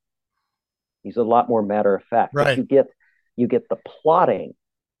colder. He's a lot more matter of fact. But Right. you get the plotting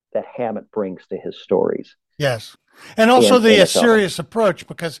that Hammett brings to his stories Yes. And also the in its own. serious approach,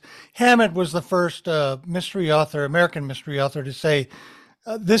 because Hammett was the first mystery author, American mystery author, to say,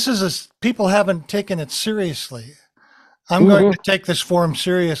 this is people haven't taken it seriously. I'm going Mm-hmm. to take this form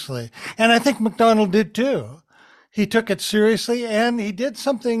seriously. And I think MacDonald did too. He took it seriously and he did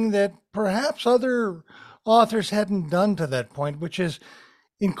something that perhaps other authors hadn't done to that point, which is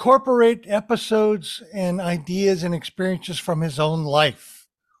incorporate episodes and ideas and experiences from his own life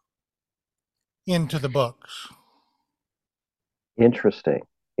into the books. Interesting.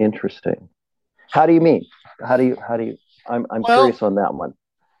 Interesting. How do you mean? How do you? I'm Well, curious on that one.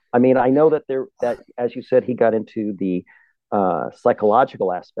 I mean, I know that as you said, he got into the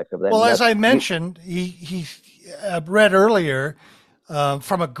psychological aspect of that, well, and as that's I mentioned, he read earlier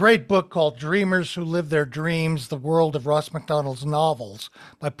from a great book called Dreamers Who Live Their Dreams: The World of Ross MacDonald's Novels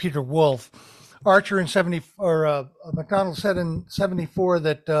by Peter Wolfe. Archer in 70 or MacDonald said in 74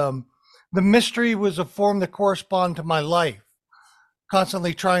 that the mystery was a form that corresponded to my life,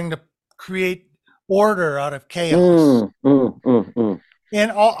 constantly trying to create order out of chaos. mm, mm, mm, mm. And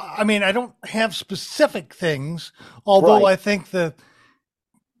I mean, I don't have specific things, although Right. I think the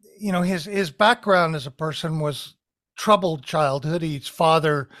his background as a person was troubled childhood. His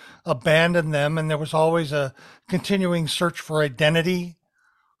father abandoned them, and there was always a continuing search for identity.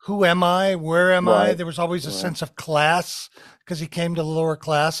 Who am I? Where am I? Right. There was always a Right. sense of class because he came to the lower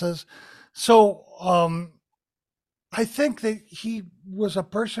classes. So I think that he was a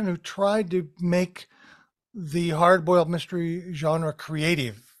person who tried to make the hard-boiled mystery genre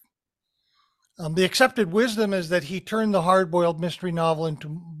creative. The accepted wisdom is that he turned the hard-boiled mystery novel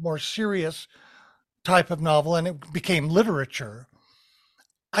into more serious type of novel, and it became literature.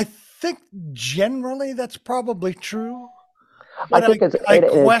 I think generally that's probably true, I but think I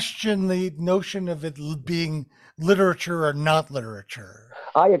question the notion of it being literature or not literature.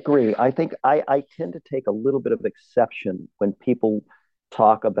 I agree. I think I tend to take a little bit of exception when people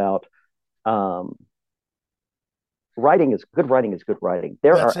talk about um, writing is good writing is good writing.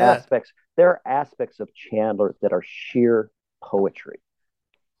 That's it. There are aspects of Chandler that are sheer poetry.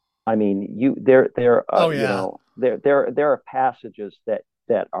 I mean, Oh yeah, there are passages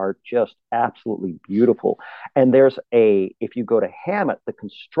that are just absolutely beautiful. And there's a if you go to Hammett, the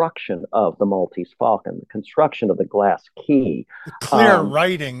construction of the Maltese Falcon, the construction of the Glass Key, the clear um,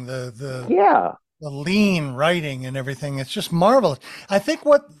 writing, yeah, the lean writing and everything. It's just marvelous. I think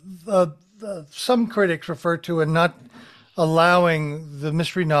what some critics refer to and not allowing the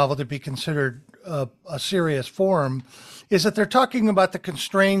mystery novel to be considered a serious form is that they're talking about the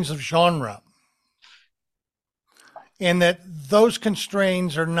constraints of genre and that those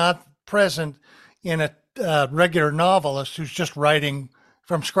constraints are not present in a regular novelist who's just writing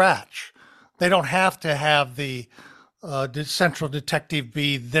from scratch. They don't have to have the central detective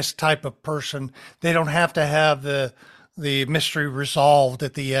be this type of person. They don't have to have the mystery resolved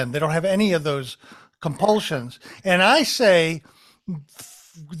at the end. They don't have any of those compulsions. And I say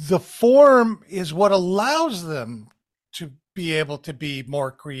the form is what allows them to be able to be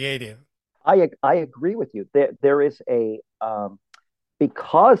more creative. I agree with you. There is a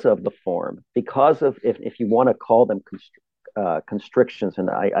because of the form, because of if you want to call them constrictions, and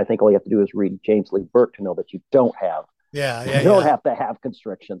I think all you have to do is read James Lee Burke to know that you don't have Yeah, you yeah, don't yeah. have to have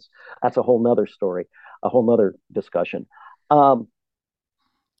constrictions. That's a whole nother story, a whole nother discussion. Um,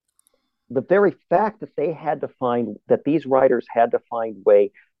 the very fact that they had to find that these writers had to find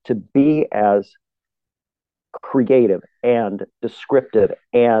way to be as creative and descriptive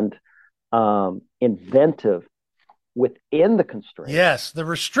and inventive within the constraints. Yes, the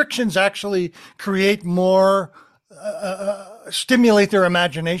restrictions actually create more, stimulate their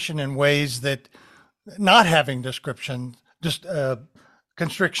imagination in ways that not having description, just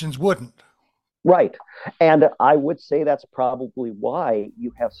constrictions wouldn't. Right. And I would say that's probably why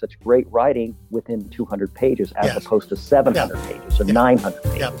you have such great writing within 200 pages as Yes. opposed to Yeah. 700 pages or Yeah. 900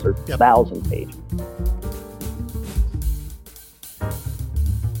 Yep. pages or Yep. 1,000 pages.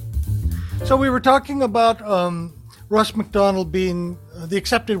 So we were talking about Russ MacDonald being the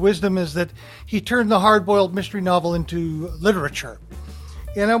accepted wisdom is that he turned the hard-boiled mystery novel into literature.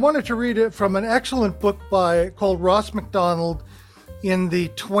 And I wanted to read it from an excellent book called Ross MacDonald in the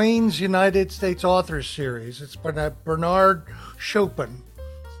Twain's United States Authors series. It's by Bernard Chopin.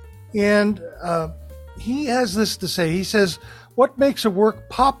 And he has this to say. He says, what makes a work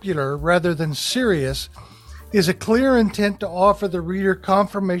popular rather than serious is a clear intent to offer the reader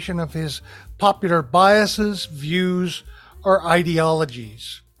confirmation of his popular biases, views, or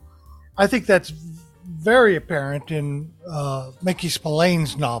ideologies. I think that's very apparent in Mickey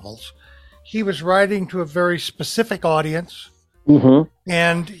Spillane's novels. He was writing to a very specific audience, Mm-hmm.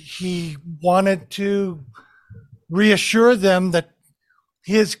 and he wanted to reassure them that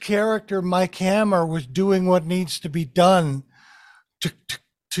his character, Mike Hammer, was doing what needs to be done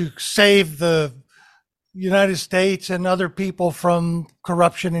to save the United States and other people from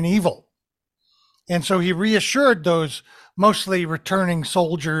corruption and evil. And so he reassured those mostly returning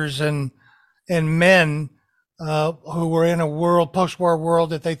soldiers and men who were in a post-war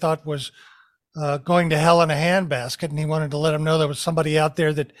world that they thought was going to hell in a handbasket. And he wanted to let them know there was somebody out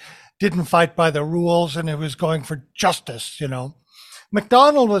there that didn't fight by the rules and it was going for justice.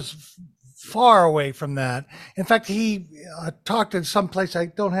 MacDonald was far away from that. In fact, he talked in some place, I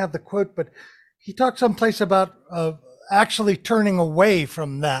don't have the quote, but he talked someplace about actually turning away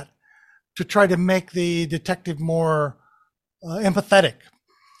from that to try to make the detective more empathetic.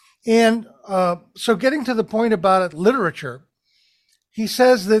 And so getting to the point about it, literature, he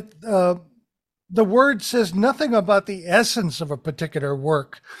says that the word says nothing about the essence of a particular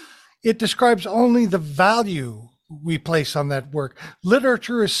work. It describes only the value we place on that work.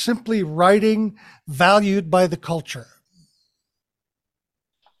 Literature is simply writing valued by the culture.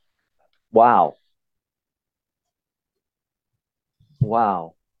 Wow.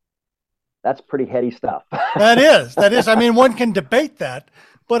 Wow. That's pretty heady stuff. That is. That is. I mean, one can debate that,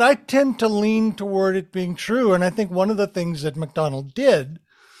 but I tend to lean toward it being true. And I think one of the things that MacDonald did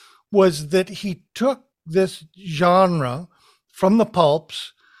was that he took this genre from the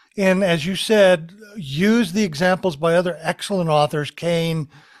pulps and, as you said, used the examples by other excellent authors, Kane,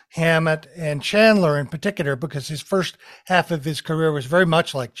 Hammett, and Chandler in particular, because his first half of his career was very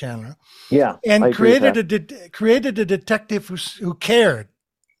much like Chandler, Yeah, I and agree with that. created a detective who cared.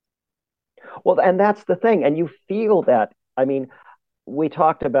 Well, and that's the thing. And you feel that. I mean, we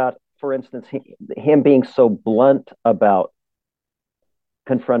talked about, for instance, him being so blunt about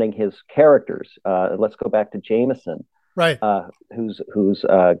confronting his characters. Let's go back to Jameson, Right. who's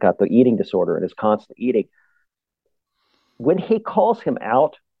got the eating disorder and is constant eating. When he calls him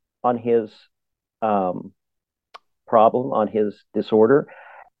out on his um, problem, on his disorder,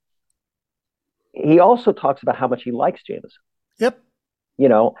 he also talks about how much he likes Jameson. Yep. You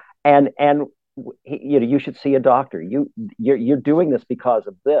know, and you know, you should see a doctor. You're doing this because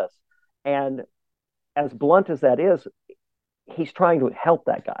of this, and as blunt as that is, he's trying to help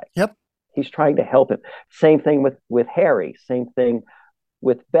that guy. Yep. He's trying to help him. Same thing with Harry. Same thing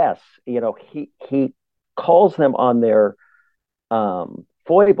with Bess. You know, he calls them on their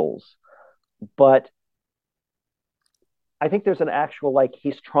foibles, but I think there's an actual, like,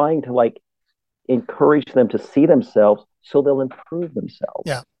 he's trying to, like, encourage them to see themselves so they'll improve themselves.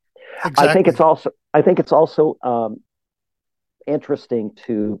 Yeah. Exactly. I think it's also interesting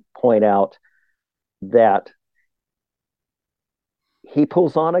to point out that he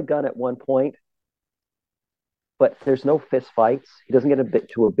pulls on a gun at one point, but there's no fist fights. He doesn't get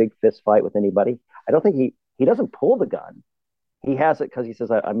to a big fist fight with anybody. I don't think he doesn't pull the gun. He has it because he says,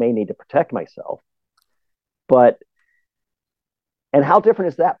 I may need to protect myself. But, and how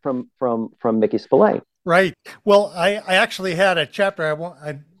different is that from Mickey Spillane? Right. Well, I actually had a chapter.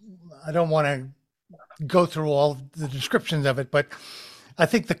 I don't want to go through all the descriptions of it, but I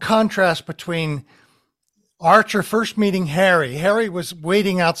think the contrast between Archer first meeting Harry. Harry was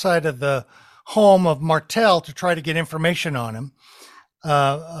waiting outside of the home of Martell to try to get information on him.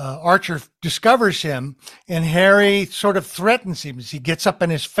 Archer discovers him, and Harry sort of threatens him as he gets up in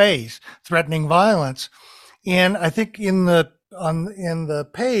his face, threatening violence. And I think in the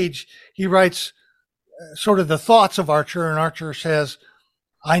page he writes sort of the thoughts of Archer, and Archer says,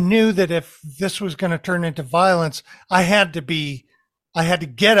 "I knew that if this was going to turn into violence, I had to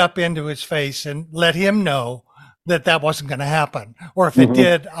get up into his face and let him know that wasn't going to happen, or if it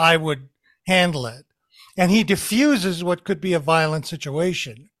did, I would handle it." And he diffuses what could be a violent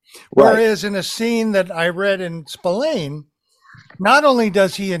situation. Right. Whereas in a scene that I read in Spillane, not only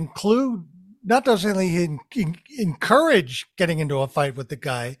does he encourage getting into a fight with the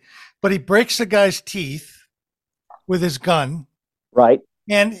guy, but he breaks the guy's teeth with his gun. Right.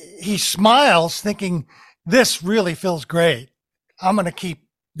 And he smiles thinking, this really feels great. I'm going to keep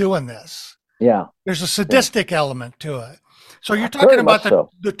doing this. Yeah. There's a sadistic element to it. So you're talking about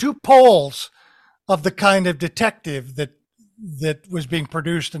the two poles of the kind of detective that was being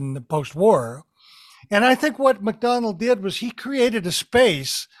produced in the post-war. And I think what MacDonald did was he created a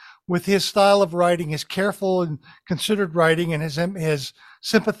space with his style of writing, his careful and considered writing, and his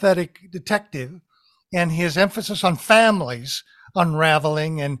sympathetic detective, and his emphasis on families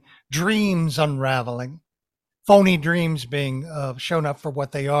unraveling and dreams unraveling, phony dreams being shown up for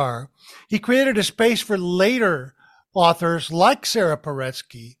what they are. He created a space for later authors like Sarah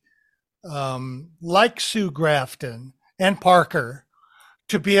Paretsky, like Sue Grafton and Parker,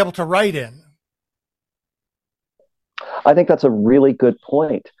 to be able to write in. I think that's a really good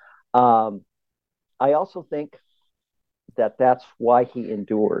point. I also think that's why he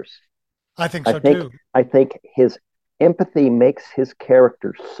endures. I think so too. I think his empathy makes his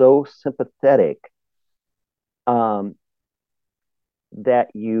character so sympathetic that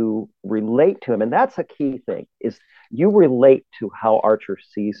you relate to him, and that's a key thing. Is you relate to how Archer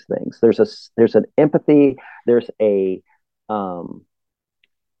sees things. There's an empathy. There's a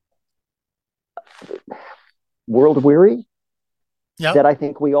world weary that I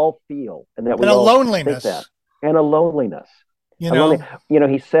think we all feel, and that we all loneliness. Think that, and a loneliness. You know,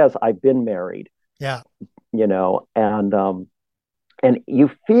 he says, "I've been married." Yeah. You know, and you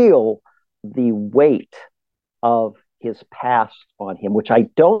feel the weight of his past on him, which I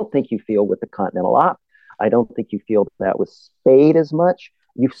don't think you feel with the Continental Op. I don't think you feel that with Spade as much.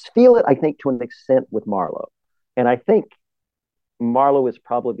 You feel it, I think, to an extent with Marlowe. And I think Marlowe is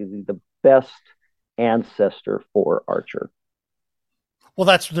probably the best ancestor for Archer. Well,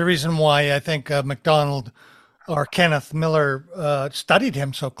 that's the reason why I think MacDonald or Kenneth Millar studied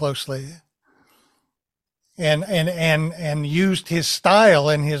him so closely. and used his style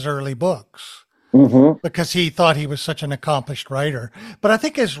in his early books Mm-hmm. because he thought he was such an accomplished writer. But I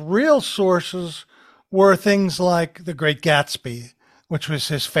think his real sources were things like The Great Gatsby, which was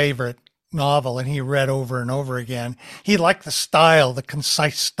his favorite novel, and he read over and over again. He liked the style, the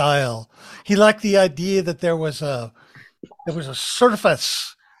concise style. He liked the idea that there was a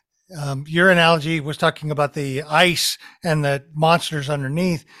surface. Your analogy was talking about the ice and the monsters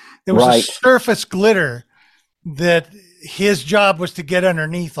underneath. There was a Right. surface glitter that his job was to get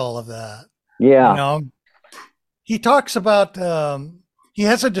underneath all of that. You Yeah. know, he talks about, he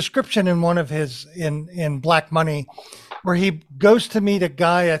has a description in one of his, in Black Money, where he goes to meet a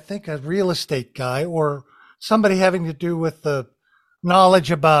guy, I think a real estate guy or somebody having to do with the knowledge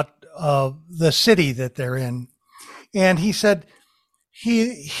about the city that they're in. And he said,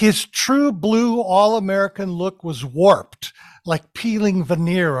 his true blue all-American look was warped, like peeling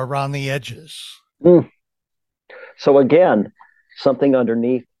veneer around the edges. Mm. So again, something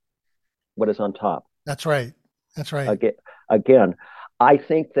underneath what is on top. That's right. That's right. Again, I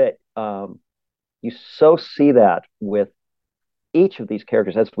think that you so see that with each of these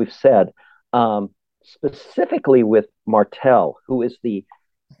characters, as we've said, specifically with Martel, who is the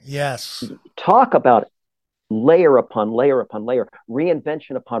talk about layer upon layer upon layer,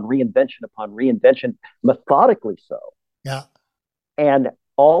 reinvention upon reinvention upon reinvention, methodically so. Yeah. And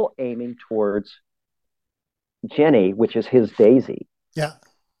all aiming towards Jenny, which is his Daisy. Yeah.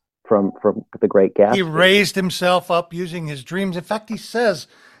 From The Great Gatsby. He raised himself up using his dreams. In fact, he says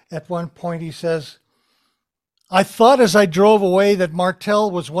at one point, he says, I thought as I drove away that Martel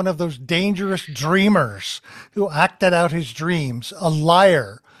was one of those dangerous dreamers who acted out his dreams, a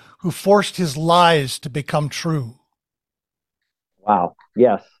liar who forced his lies to become true. Wow.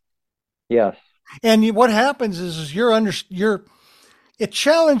 Yes. Yes. And what happens is it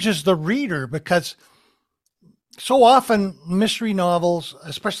challenges the reader, because so often mystery novels,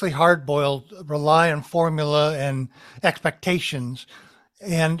 especially hard-boiled, rely on formula and expectations.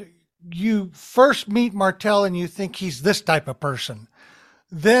 And you first meet Martel and you think he's this type of person.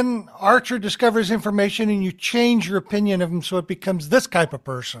 Then Archer discovers information and you change your opinion of him so it becomes this type of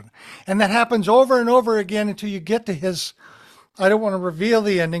person. And that happens over and over again until you get to his, I don't want to reveal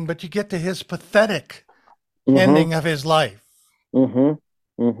the ending, but you get to his pathetic ending of his life.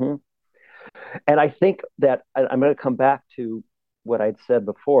 Mm-hmm. Mm-hmm. And I think that I'm going to come back to what I'd said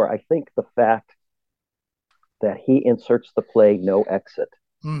before. I think the fact that he inserts the play No Exit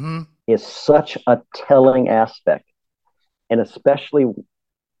is such a telling aspect, and especially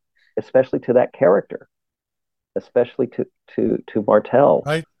to that character, especially to Martel,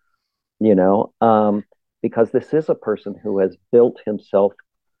 right? Because this is a person who has built himself.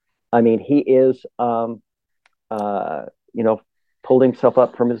 I mean, he is, pulled himself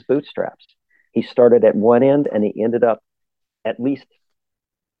up from his bootstraps. He started at one end and he ended up, at least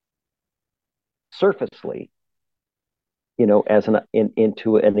surfacely, as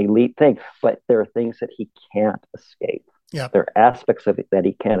into an elite thing. But there are things that he can't escape. Yeah. There are aspects of it that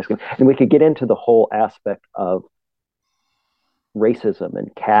he can't escape. And we could get into the whole aspect of racism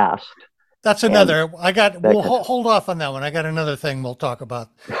and caste. That's another. We'll hold off on that one. I got another thing we'll talk about.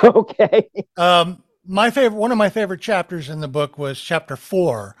 Okay. One of my favorite chapters in the book was chapter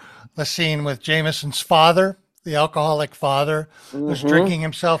 4, the scene with Jameson's father, the alcoholic father, who's drinking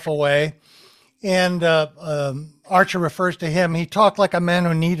himself away. And Archer refers to him. He talked like a man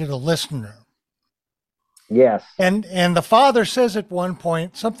who needed a listener. Yes. And the father says at one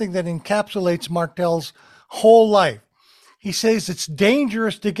point something that encapsulates Martel's whole life. He says it's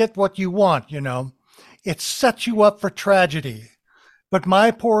dangerous to get what you want, It sets you up for tragedy. But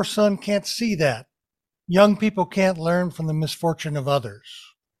my poor son can't see that. Young people can't learn from the misfortune of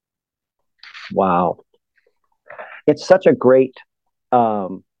others. Wow. It's such a great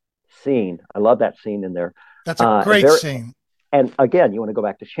scene. I love that scene in there. That's a great scene. And again, you want to go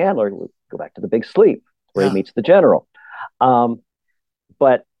back to Chandler, go back to The Big Sleep, where he meets the general. And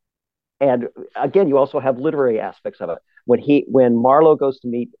again, you also have literary aspects of it. When Marlowe goes to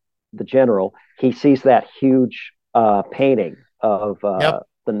meet the general, he sees that huge painting of the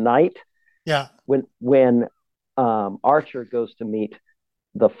knight. Yeah. When Archer goes to meet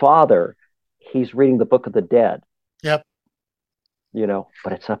the father, he's reading the Book of the Dead. Yep.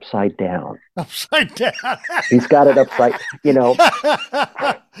 But it's upside down. Upside down. He's got it upside,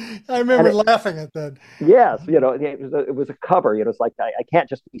 I remember laughing at that. Yes, it was a cover. It's like, I can't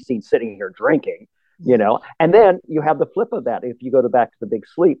just be seen sitting here drinking, And then you have the flip of that. If you go back to The Big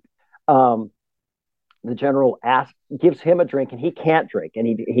Sleep, the general gives him a drink, and he can't drink, and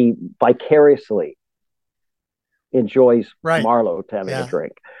he vicariously enjoys Marlowe to having a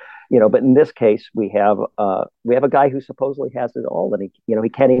drink, But in this case, we have a guy who supposedly has it all, and he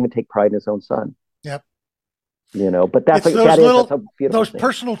can't even take pride in his own son. Yep. But that's It's that's a beautiful those scene.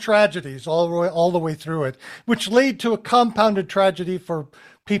 personal tragedies all the way through it, which lead to a compounded tragedy for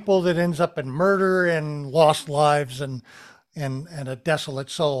people that ends up in murder and lost lives and a desolate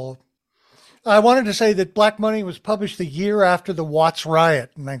soul. I wanted to say that Black Money was published the year after the Watts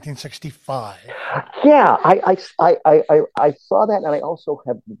riot in 1965. Yeah, I saw that, and I also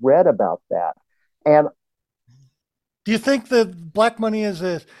have read about that. And Do you think that Black Money is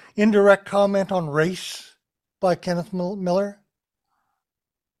an indirect comment on race by Kenneth Millar?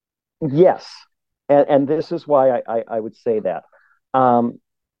 yes, and this is why I would say that. Um,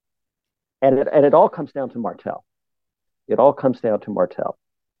 and it all comes down to Martell. It all comes down to Martell,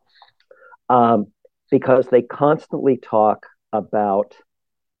 um, because they constantly talk about,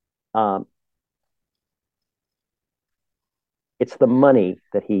 um, it's the money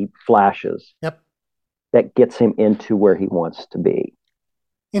that he flashes Yep. that gets him into where he wants to be,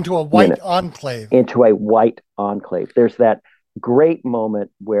 Into a white enclave. into a white enclave. There's that great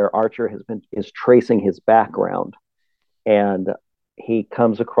moment where Archer is tracing his background, and he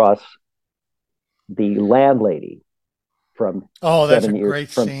comes across the landlady from Oh, that's a 7 years great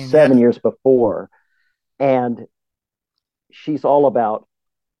from scene. 7 years before, and she's all about,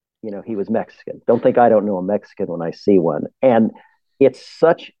 he was Mexican. Don't think I don't know a Mexican when I see one. And it's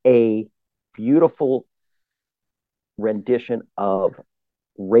such a beautiful rendition of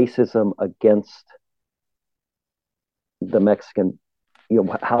racism against the Mexican,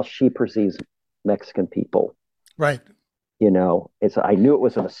 how she perceives Mexican people. Right. I knew it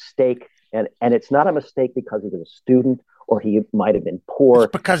was a mistake, and it's not a mistake because he was a student or he might have been poor.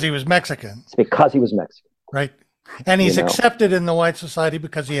 It's because he was Mexican. It's because he was Mexican. Right. And he's accepted in the white society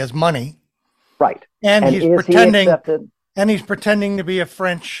because he has money. Right. And he's pretending to be a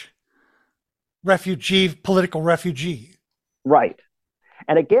French refugee, political refugee. Right.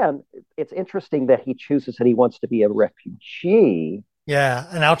 And again, it's interesting that he chooses that he wants to be a refugee. Yeah,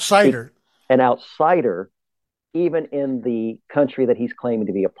 an outsider. An outsider, even in the country that he's claiming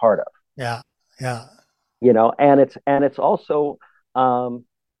to be a part of. Yeah, yeah. And it's also,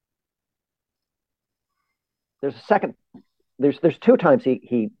 there's two times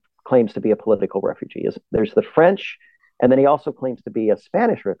he claims to be a political refugee. There's the French, and then he also claims to be a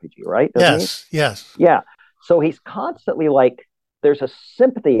Spanish refugee, right? Yes, yes. Yeah. So he's constantly like, there's a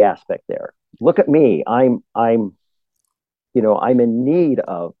sympathy aspect there. Look at me. I'm in need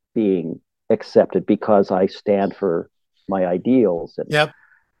of being accepted because I stand for my ideals. And, yep.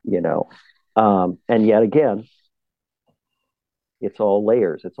 And yet again, it's all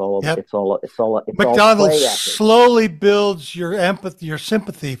layers. MacDonald slowly builds your empathy, your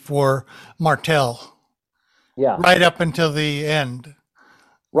sympathy for Martell. Yeah. Right up until the end.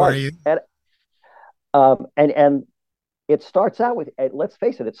 Right. And it starts out with, let's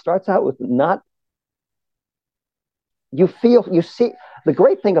face it, not, you see, the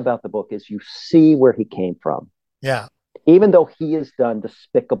great thing about the book is you see where he came from. Yeah. Even though he has done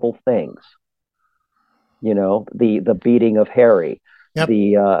despicable things, the beating of Harry, yep.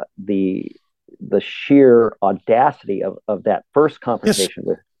 the sheer audacity of that first confrontation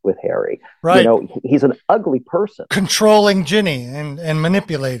with Harry. Right. He's an ugly person. Controlling Ginny and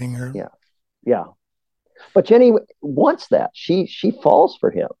manipulating her. Yeah. Yeah. But Jenny wants that. She falls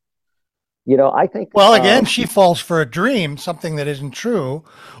for him. I think. Well, again, she falls for a dream, something that isn't true.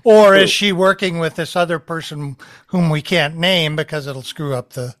 Or is she working with this other person whom we can't name because it'll screw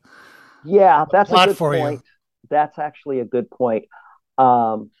up the that's plot a good for point. You. That's actually a good point.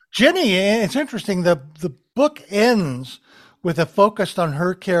 Jenny, it's interesting. The book ends with a focus on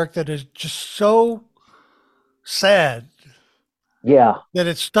her character that is just so sad. Yeah. That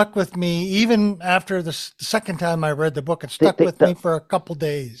it stuck with me even after the second time I read the book. It stuck with me for a couple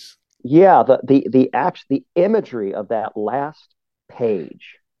days. Yeah, the imagery of that last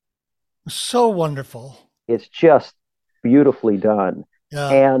page was so wonderful. It's just beautifully done. Yeah.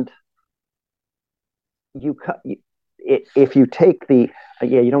 And if you take you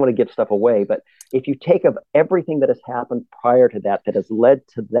don't want to give stuff away, but if you take of everything that has happened prior to that has led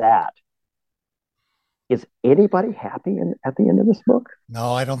to that, is anybody happy at the end of this book?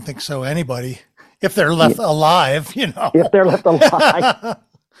 No, I don't think so. Anybody, if they're left alive, If they're left alive.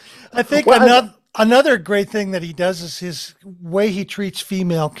 I think another great thing that he does is his way he treats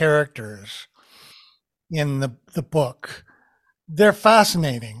female characters in the book. They're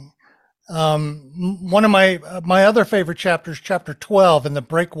fascinating. One of my other favorite chapters, chapter 12, in the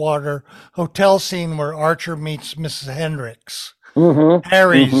Breakwater Hotel scene where Archer meets Mrs. Hendricks,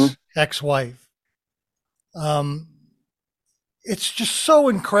 Harry's ex-wife. it's just so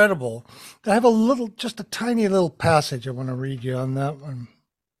incredible. I have just a tiny little passage I want to read you on that one.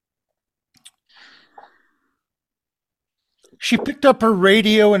 She picked up her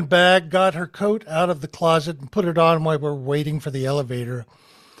radio and bag, got her coat out of the closet, and put it on while we were waiting for the elevator.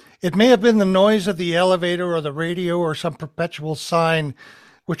 It may have been the noise of the elevator or the radio or some perpetual sign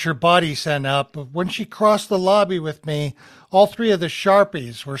which her body sent out, but when she crossed the lobby with me, all three of the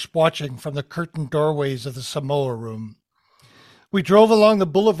Sharpies were watching from the curtained doorways of the Samoa room. We drove along the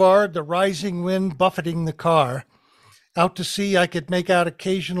boulevard, the rising wind buffeting the car. Out to sea, I could make out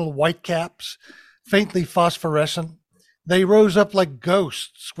occasional whitecaps, faintly phosphorescent. They rose up like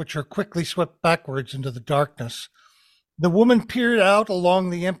ghosts, which are quickly swept backwards into the darkness. The woman peered out along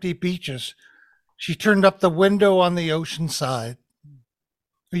the empty beaches. She turned up the window on the ocean side.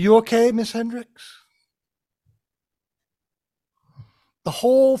 Are you okay, Miss Hendricks? The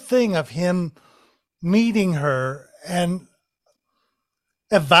whole thing of him meeting her and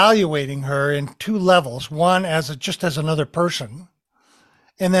evaluating her in two levels. One, just as another person,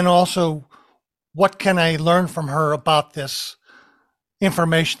 and then also, what can I learn from her about this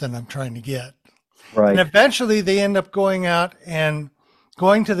information that I'm trying to get? Right. And eventually they end up going out and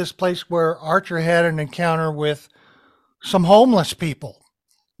going to this place where Archer had an encounter with some homeless people,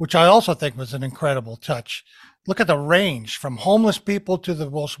 which I also think was an incredible touch. Look at the range from homeless people to the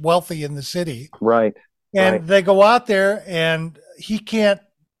most wealthy in the city. Right. And they go out there and he can't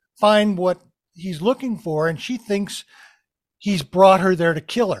find what he's looking for. And she thinks he's brought her there to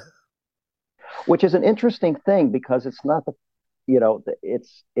kill her. Which is an interesting thing because it's not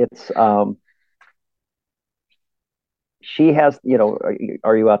she has,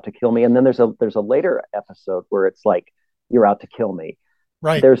 are you out to kill me? And then there's a later episode where it's like, you're out to kill me.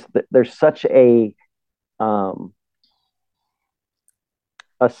 Right. There's such a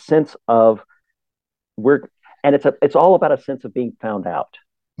sense of it's all about a sense of being found out.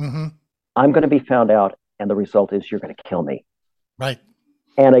 Mm-hmm. I'm going to be found out, and the result is you're going to kill me. Right.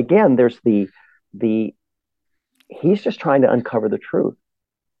 And again, there's he's just trying to uncover the truth.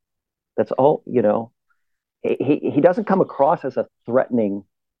 That's all, he doesn't come across as a threatening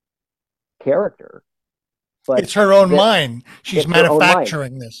character, but it's her own mind. She's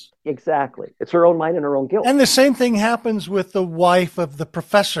manufacturing this. Exactly. It's her own mind and her own guilt. And the same thing happens with the wife of the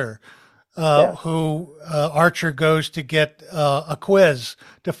professor, who Archer goes to get a quiz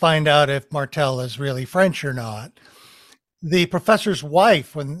to find out if Martel is really French or not. The professor's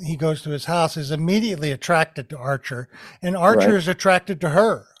wife, when he goes to his house, is immediately attracted to Archer, and Archer is attracted to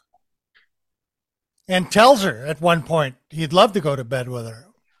her and tells her at one point he'd love to go to bed with her.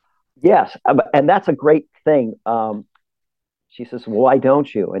 Yes, and that's a great thing. She says, why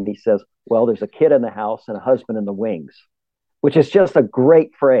don't you? And he says, well, there's a kid in the house and a husband in the wings, which is just a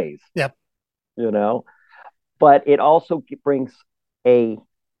great phrase. Yep. But it also brings a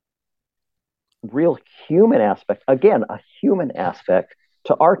real human aspect, again, a human aspect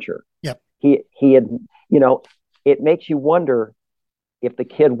to Archer. Yep. He had, it makes you wonder if the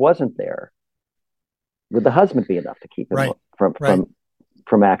kid wasn't there, would the husband be enough to keep him from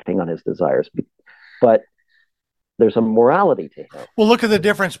acting on his desires? But there's a morality to him. Well, look at the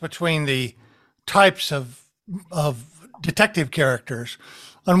difference between the types of detective characters.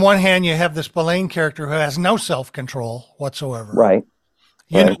 On one hand, you have this Spillane character who has no self-control whatsoever. Right.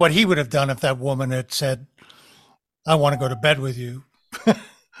 You know what he would have done if that woman had said, I want to go to bed with you.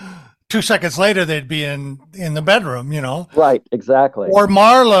 2 seconds later, they'd be in the bedroom, Right, exactly. Or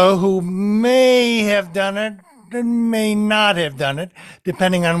Marlowe, who may have done it and may not have done it,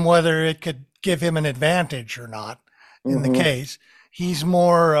 depending on whether it could give him an advantage or not in the case. He's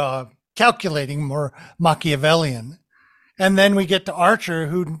more calculating, more Machiavellian. And then we get to Archer,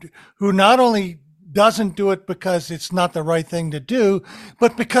 who not only doesn't do it because it's not the right thing to do,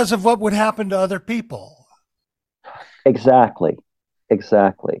 but because of what would happen to other people. Exactly.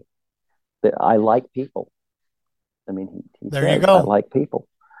 I like people. I mean, he there says, you go. I like people.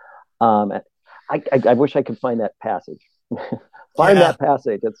 I wish I could find that passage. That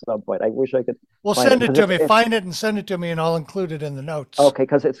passage at some point. I wish I could. Well, send it to me. Find it and send it to me, and I'll include it in the notes. Okay,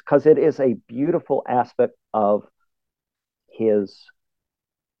 because it is a beautiful aspect of his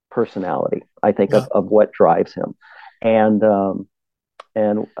personality, I think, of what drives him. And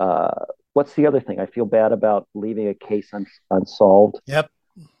what's the other thing? I feel bad about leaving a case unsolved. Yep.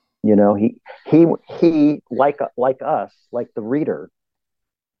 He like us, like the reader,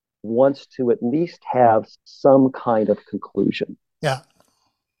 wants to at least have some kind of conclusion. Yeah.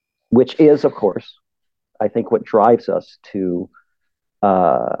 Which is, of course, I think what drives us to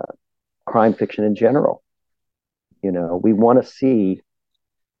crime fiction in general. We want to see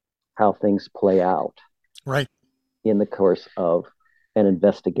how things play out. Right. in the course of an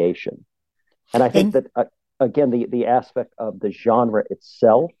investigation. And I think And that, again, the aspect of the genre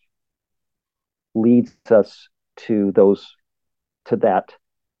itself leads us to those to that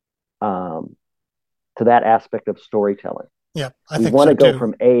um, to that aspect of storytelling. yeah, I We think want so to go too.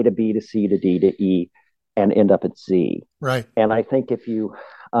 from A to B to C to D to E and end up at Z. Right. And I think if you,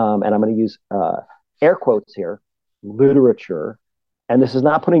 and I'm going to use air quotes here, literature, and this is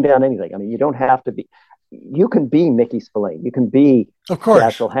not putting down anything. I mean, you don't have to be, you can be Mickey Spillane, you can be Of course.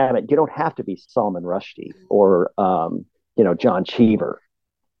 Dashiell Hammett. You don't have to be Salman Rushdie or, John Cheever,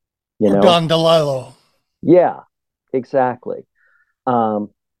 you Or know? Don DeLillo. Yeah, exactly. Um,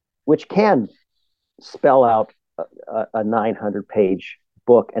 which can spell out a 900-page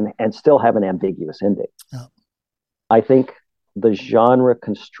book and still have an ambiguous ending. Yeah. I think the genre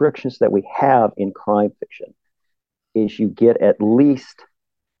constrictions that we have in crime fiction is you get at least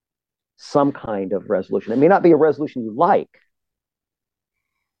some kind of resolution. It may not be a resolution you like.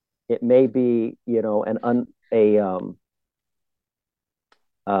 It may be,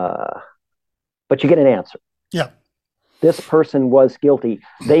 uh, but you get an answer. Yeah. This person was guilty.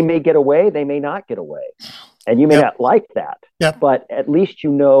 They may get away. They may not get away. And you may Yep. not like that, Yep. but at least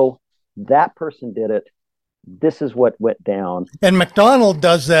you know that person did it. This is what went down. And MacDonald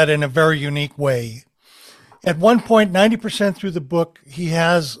does that in a very unique way. At one point, 90% through the book,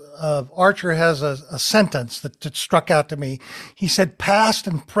 Archer has a sentence that struck out to me. He said, past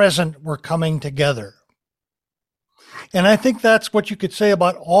and present were coming together. And I think that's what you could say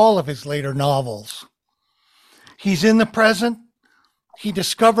about all of his later novels. He's in the present. He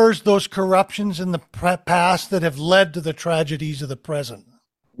discovers those corruptions in the past that have led to the tragedies of the present.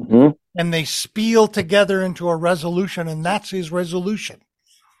 Mm-hmm. And they spiel together into a resolution, and that's his resolution.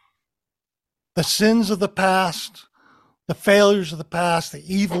 The sins of the past, the failures of the past, the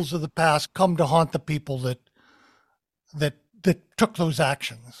evils of the past come to haunt the people that took those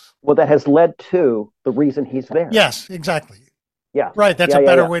actions. Well, that has led to the reason he's there. Yes, exactly. Yeah. Right. That's a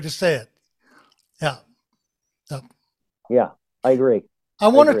better way to say it. Yeah. Yeah, I agree. I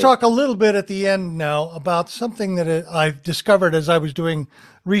want to talk a little bit at the end now about something that I've discovered as I was doing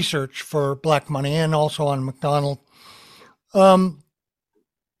research for Black Money and also on MacDonald. I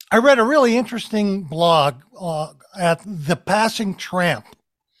read a really interesting blog at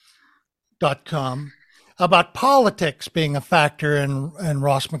thepassingtramp.com about politics being a factor in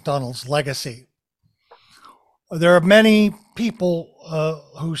Ross MacDonald's legacy. There are many people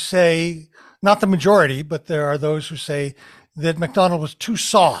who say, not the majority, but there are those who say that MacDonald was too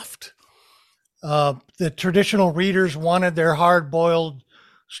soft. The traditional readers wanted their hard-boiled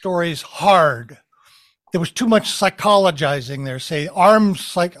stories hard. There was too much psychologizing there, say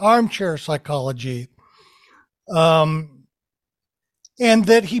armchair psychology. And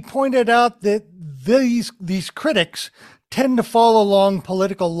that he pointed out that these critics tend to follow along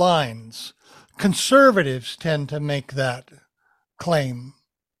political lines. Conservatives tend to make that claim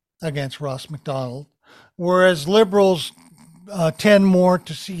against Ross MacDonald, whereas liberals tend more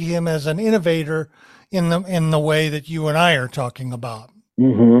to see him as an innovator in the way that you and I are talking about.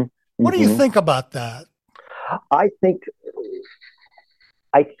 Mm-hmm. What do you think about that? I think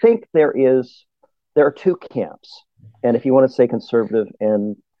there are two camps, and if you want to say conservative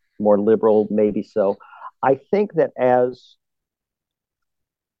and more liberal, maybe so. I think that as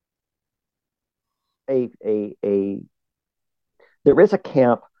there is a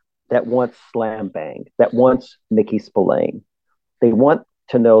camp that wants slam bang, that wants Mickey Spillane. They want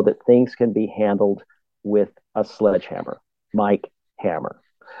to know that things can be handled with a sledgehammer, Mike Hammer.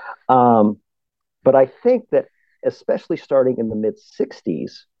 But I think that, especially starting in the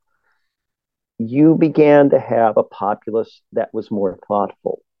mid-'60s, you began to have a populace that was more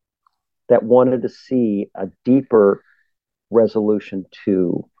thoughtful, that wanted to see a deeper resolution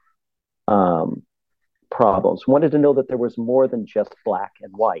to problems, wanted to know that there was more than just black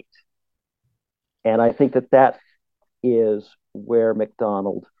and white. And I think that is where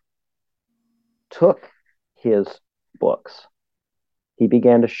MacDonald took his books. He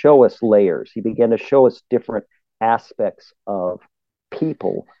began to show us layers. He began to show us different aspects of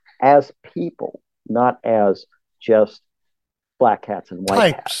people, not as just black hats and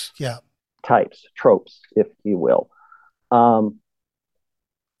white hats. Yeah. Types, tropes, if you will. I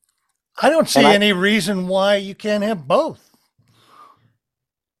don't see any reason why you can't have both.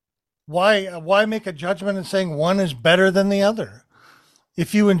 Why make a judgment and saying one is better than the other?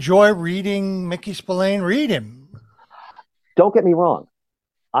 If you enjoy reading Mickey Spillane, read him. Don't get me wrong.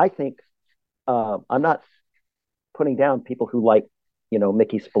 I think I'm not putting down people who like,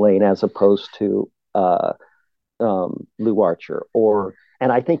 Mickey Spillane as opposed to Lew Archer,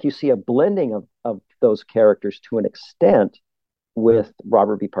 and I think you see a blending of those characters to an extent with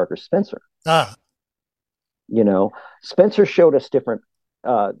Robert B. Parker Spencer. Ah, You know, Spencer showed us different,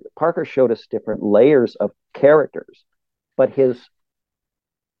 Parker showed us different layers of characters, but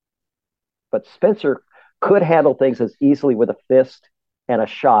Spencer could handle things as easily with a fist and a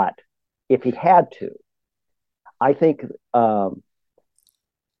shot if he had to. I think, I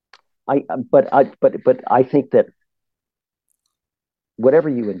think that whatever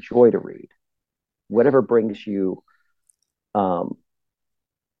you enjoy to read, whatever brings you um,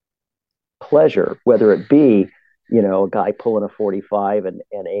 pleasure, whether it be, you know, a guy pulling a 45 and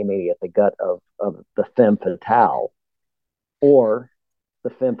aiming at the gut of the femme fatale, or the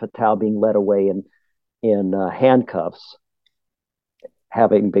femme fatale being led away in handcuffs,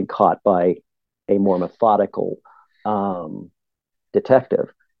 having been caught by a more methodical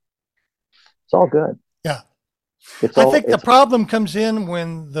detective. It's all good. yeah. It's I all think the problem comes in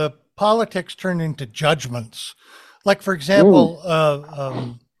when the politics turn into judgments. Like, for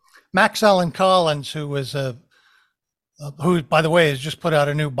example, Max Allan Collins, who, by the way, has just put out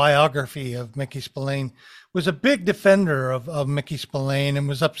a new biography of Mickey Spillane, was a big defender of Mickey Spillane and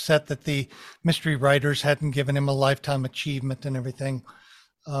was upset that the mystery writers hadn't given him a lifetime achievement and everything,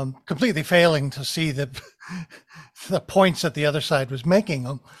 completely failing to see the points that the other side was making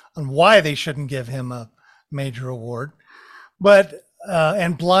on why they shouldn't give him a major award, but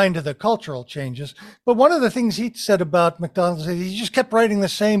and blind to the cultural changes. But one of the things he said about MacDonald is he just kept writing the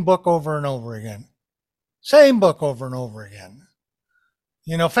same book over and over again. Same book over and over again.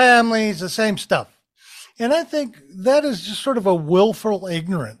 You know, families, the same stuff. And I think that is just sort of a willful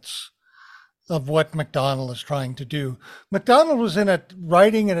ignorance of what MacDonald is trying to do. MacDonald was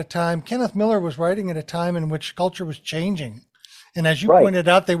writing at a time, Kenneth Millar was writing at a time in which culture was changing. And as you pointed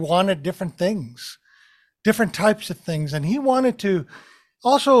out, they wanted different things, different types of things. And he wanted to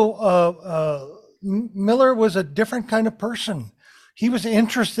also, Millar was a different kind of person. He was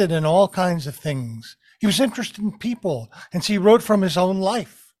interested in all kinds of things. He was interested in people, and so he wrote from his own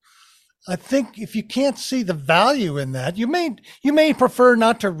life. I think if you can't see the value in that, you may prefer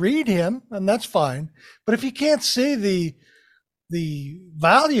not to read him, and that's fine. But if you can't see the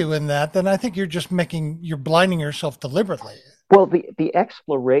value in that, then I think you're blinding yourself deliberately. Well, the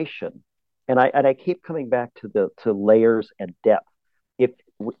exploration, and I keep coming back to layers and depth. If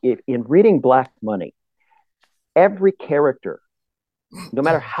in reading Black Money, every character, no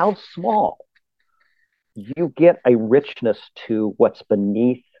matter how small, you get a richness to what's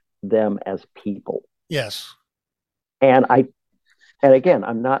beneath them as people. Yes. And again,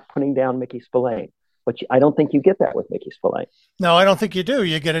 I'm not putting down Mickey Spillane, but I don't think you get that with Mickey Spillane. No, I don't think you do.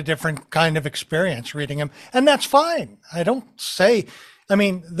 You get a different kind of experience reading him, and that's fine. I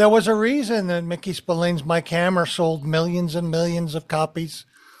mean, there was a reason that Mickey Spillane's Mike Hammer sold millions and millions of copies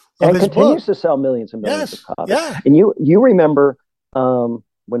of his continues book. to sell millions and millions of copies. Yeah. And you remember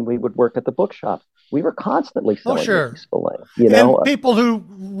when we would work at the bookshop, we were constantly selling Mickey Spillane. You know, and people who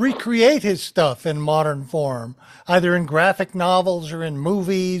recreate his stuff in modern form, either in graphic novels or in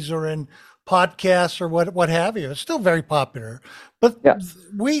movies or in podcasts or what have you. It's still very popular, but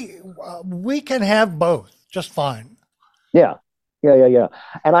we can have both just fine. Yeah.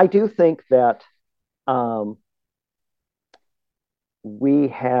 And I do think that we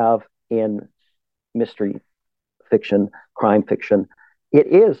have in mystery fiction, crime fiction, it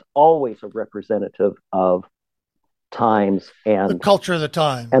is always a representative of times and the culture of the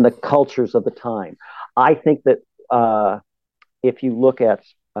time and the cultures of the time. I think that if you look at,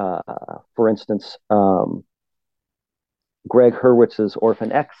 for instance, Greg Hurwitz's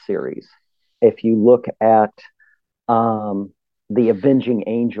Orphan X series, if you look at the Avenging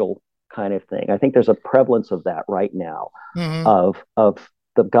Angel kind of thing, I think there's a prevalence of that right now, of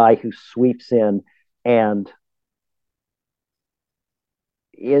the guy who sweeps in and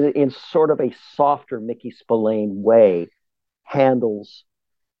in sort of a softer Mickey Spillane way handles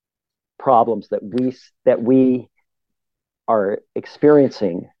problems that we are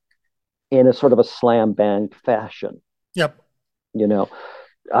experiencing in a sort of a slam bang fashion. Yep. You know,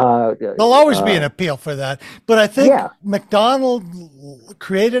 there'll always be an appeal for that, but I think MacDonald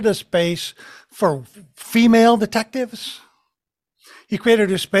created a space for female detectives. He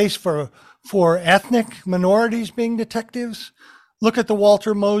created a space for ethnic minorities being detectives. Look at the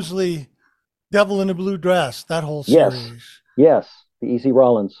Walter Mosley Devil in a Blue Dress, that whole series. Yes, the Easy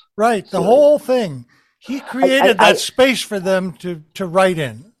Rollins. Right, the whole thing. He created that space for them to write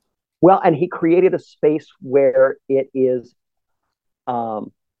in. Well, and he created a space where it is more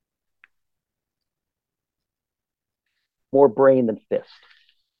brain than fist.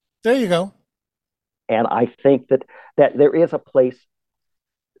 There you go. And I think that there is a place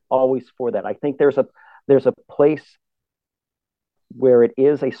always for that. I think there's a place where it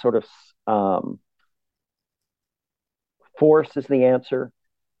is a sort of force is the answer,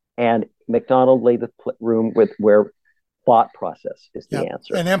 and MacDonald laid the room with where thought process is the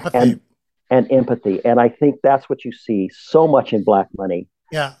answer, and empathy, and empathy. And I think that's what you see so much in Black Money.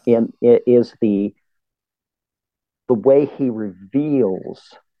 Yeah, and it is the way he reveals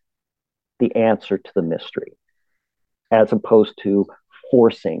the answer to the mystery, as opposed to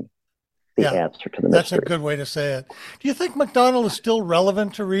forcing the answer to the mystery. That's a good way to say it. Do you think MacDonald is still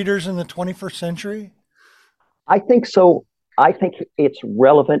relevant to readers in the 21st century? I think so. I think it's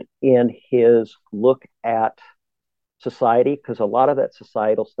relevant in his look at society, because a lot of that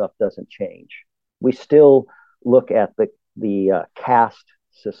societal stuff doesn't change. We still look at the caste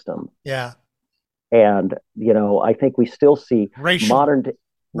system. Yeah. And, I think we still see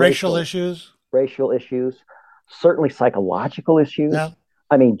racial issues, certainly psychological issues. Yeah.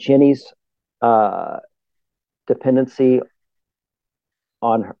 I mean, Jenny's dependency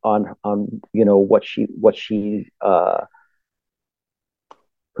on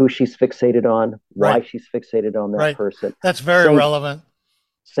who she's fixated on, why she's fixated on that person. That's very relevant.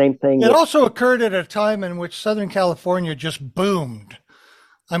 Same thing. It also occurred at a time in which Southern California just boomed.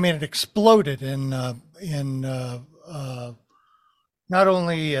 I mean, it exploded in not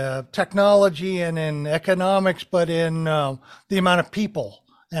only technology and in economics, but in the amount of people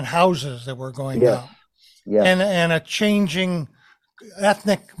and houses that were going up. Yes. And a changing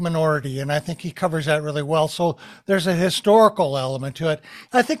ethnic minority. And I think he covers that really well. So there's a historical element to it.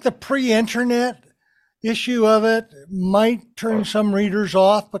 I think the pre-internet issue of it might turn some readers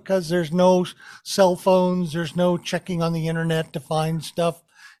off because there's no cell phones, there's no checking on the internet to find stuff.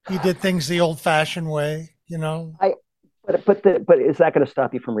 He did things the old-fashioned way, But is that going to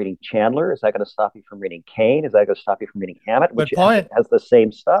stop you from reading Chandler? Is that going to stop you from reading Kane? Is that going to stop you from reading Hammett, which has the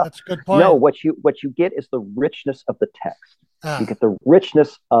same stuff? That's a good point. No, what you get is the richness of the text. You get the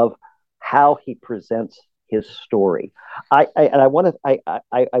richness of how he presents his story. I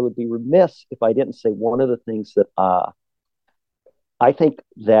would be remiss if I didn't say one of the things that I think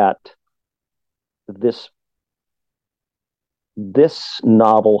that this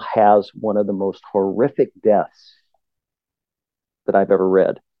novel has one of the most horrific deaths that I've ever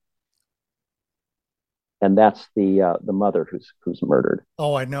read, and that's the mother who's murdered.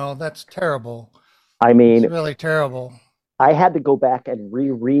 Oh, I know, that's terrible. I mean, it's really terrible. I had to go back and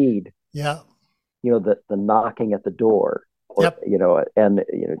reread. Yeah. The knocking at the door. Yep.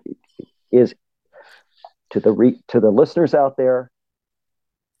 Is to the listeners out there,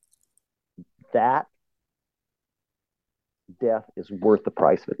 that death is worth the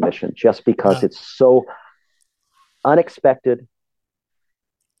price of admission, just because it's so unexpected,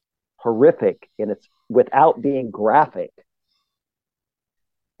 horrific, and it's without being graphic,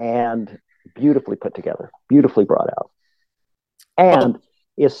 and beautifully put together, beautifully brought out, and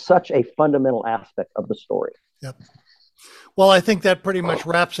is such a fundamental aspect of the story. Yep. Well, I think that pretty much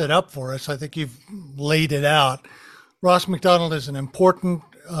wraps it up for us. I think you've laid it out. Ross Macdonald is an important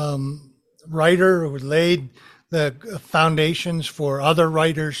writer who laid the foundations for other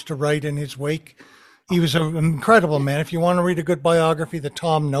writers to write in his wake. He was an incredible man. If you want to read a good biography, the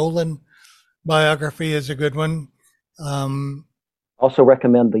Tom Nolan biography is a good one. Also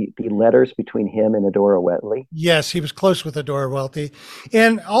recommend the letters between him and Adora Wheatley. Yes, he was close with Adora Wheatley.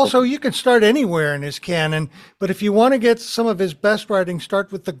 And also, you can start anywhere in his canon, but if you want to get some of his best writing,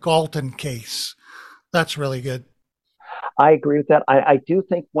 start with the Galton case. That's really good. I agree with that. I do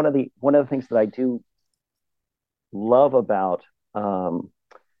think one of the things that I do love about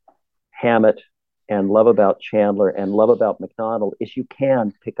Hammett and love about Chandler and love about MacDonald is you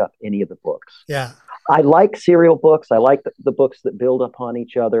can pick up any of the books. Yeah. I like serial books. I like the books that build upon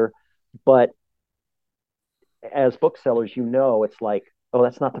each other. But as booksellers, it's like, oh,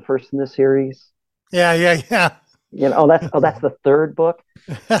 that's not the first in the series. Yeah. That's the third book.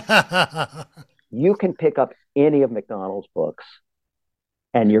 You can pick up any of MacDonald's books,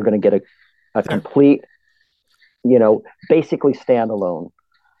 and you're going to get a complete, basically standalone.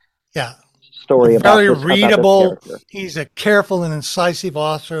 Yeah. Story very readable. He's a careful and incisive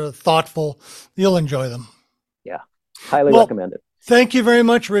author, thoughtful. You'll enjoy them. Yeah. Highly recommend it. Thank you very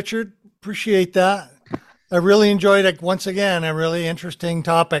much, Richard. Appreciate that. I really enjoyed it. Once again, a really interesting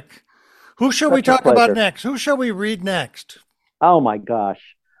topic. Who shall we talk about next? Who shall we read next? Oh my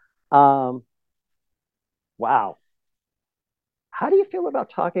gosh. Wow. How do you feel about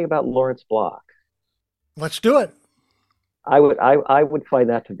talking about Lawrence Block? Let's do it. I would find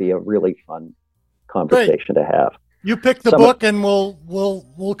that to be a really fun conversation to have. You pick the book and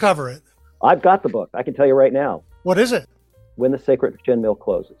we'll cover it. I've got the book. I can tell you right now. What is it? when the Sacred Gin Mill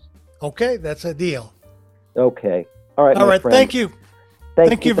closes. Okay, that's a deal. Okay. All right. All right. Friend. Thank you.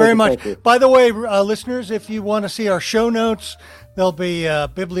 Thank you very much. By the way, listeners, if you want to see our show notes, there'll be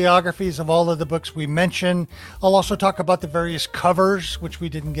bibliographies of all of the books we mention. I'll also talk about the various covers, which we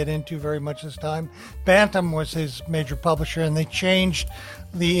didn't get into very much this time. Bantam was his major publisher, and they changed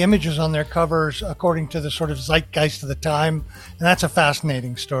the images on their covers according to the sort of zeitgeist of the time. And that's a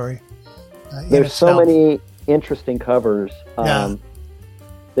fascinating story. There's so many interesting covers.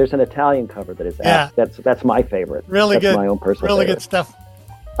 There's an Italian cover that is that's my favorite. Really that's good. My own personal really favorite. Good stuff.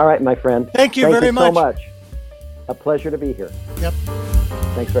 All right, my friend. Thank you very much. so much. A pleasure to be here. Yep.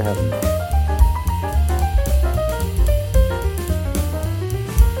 Thanks for having me.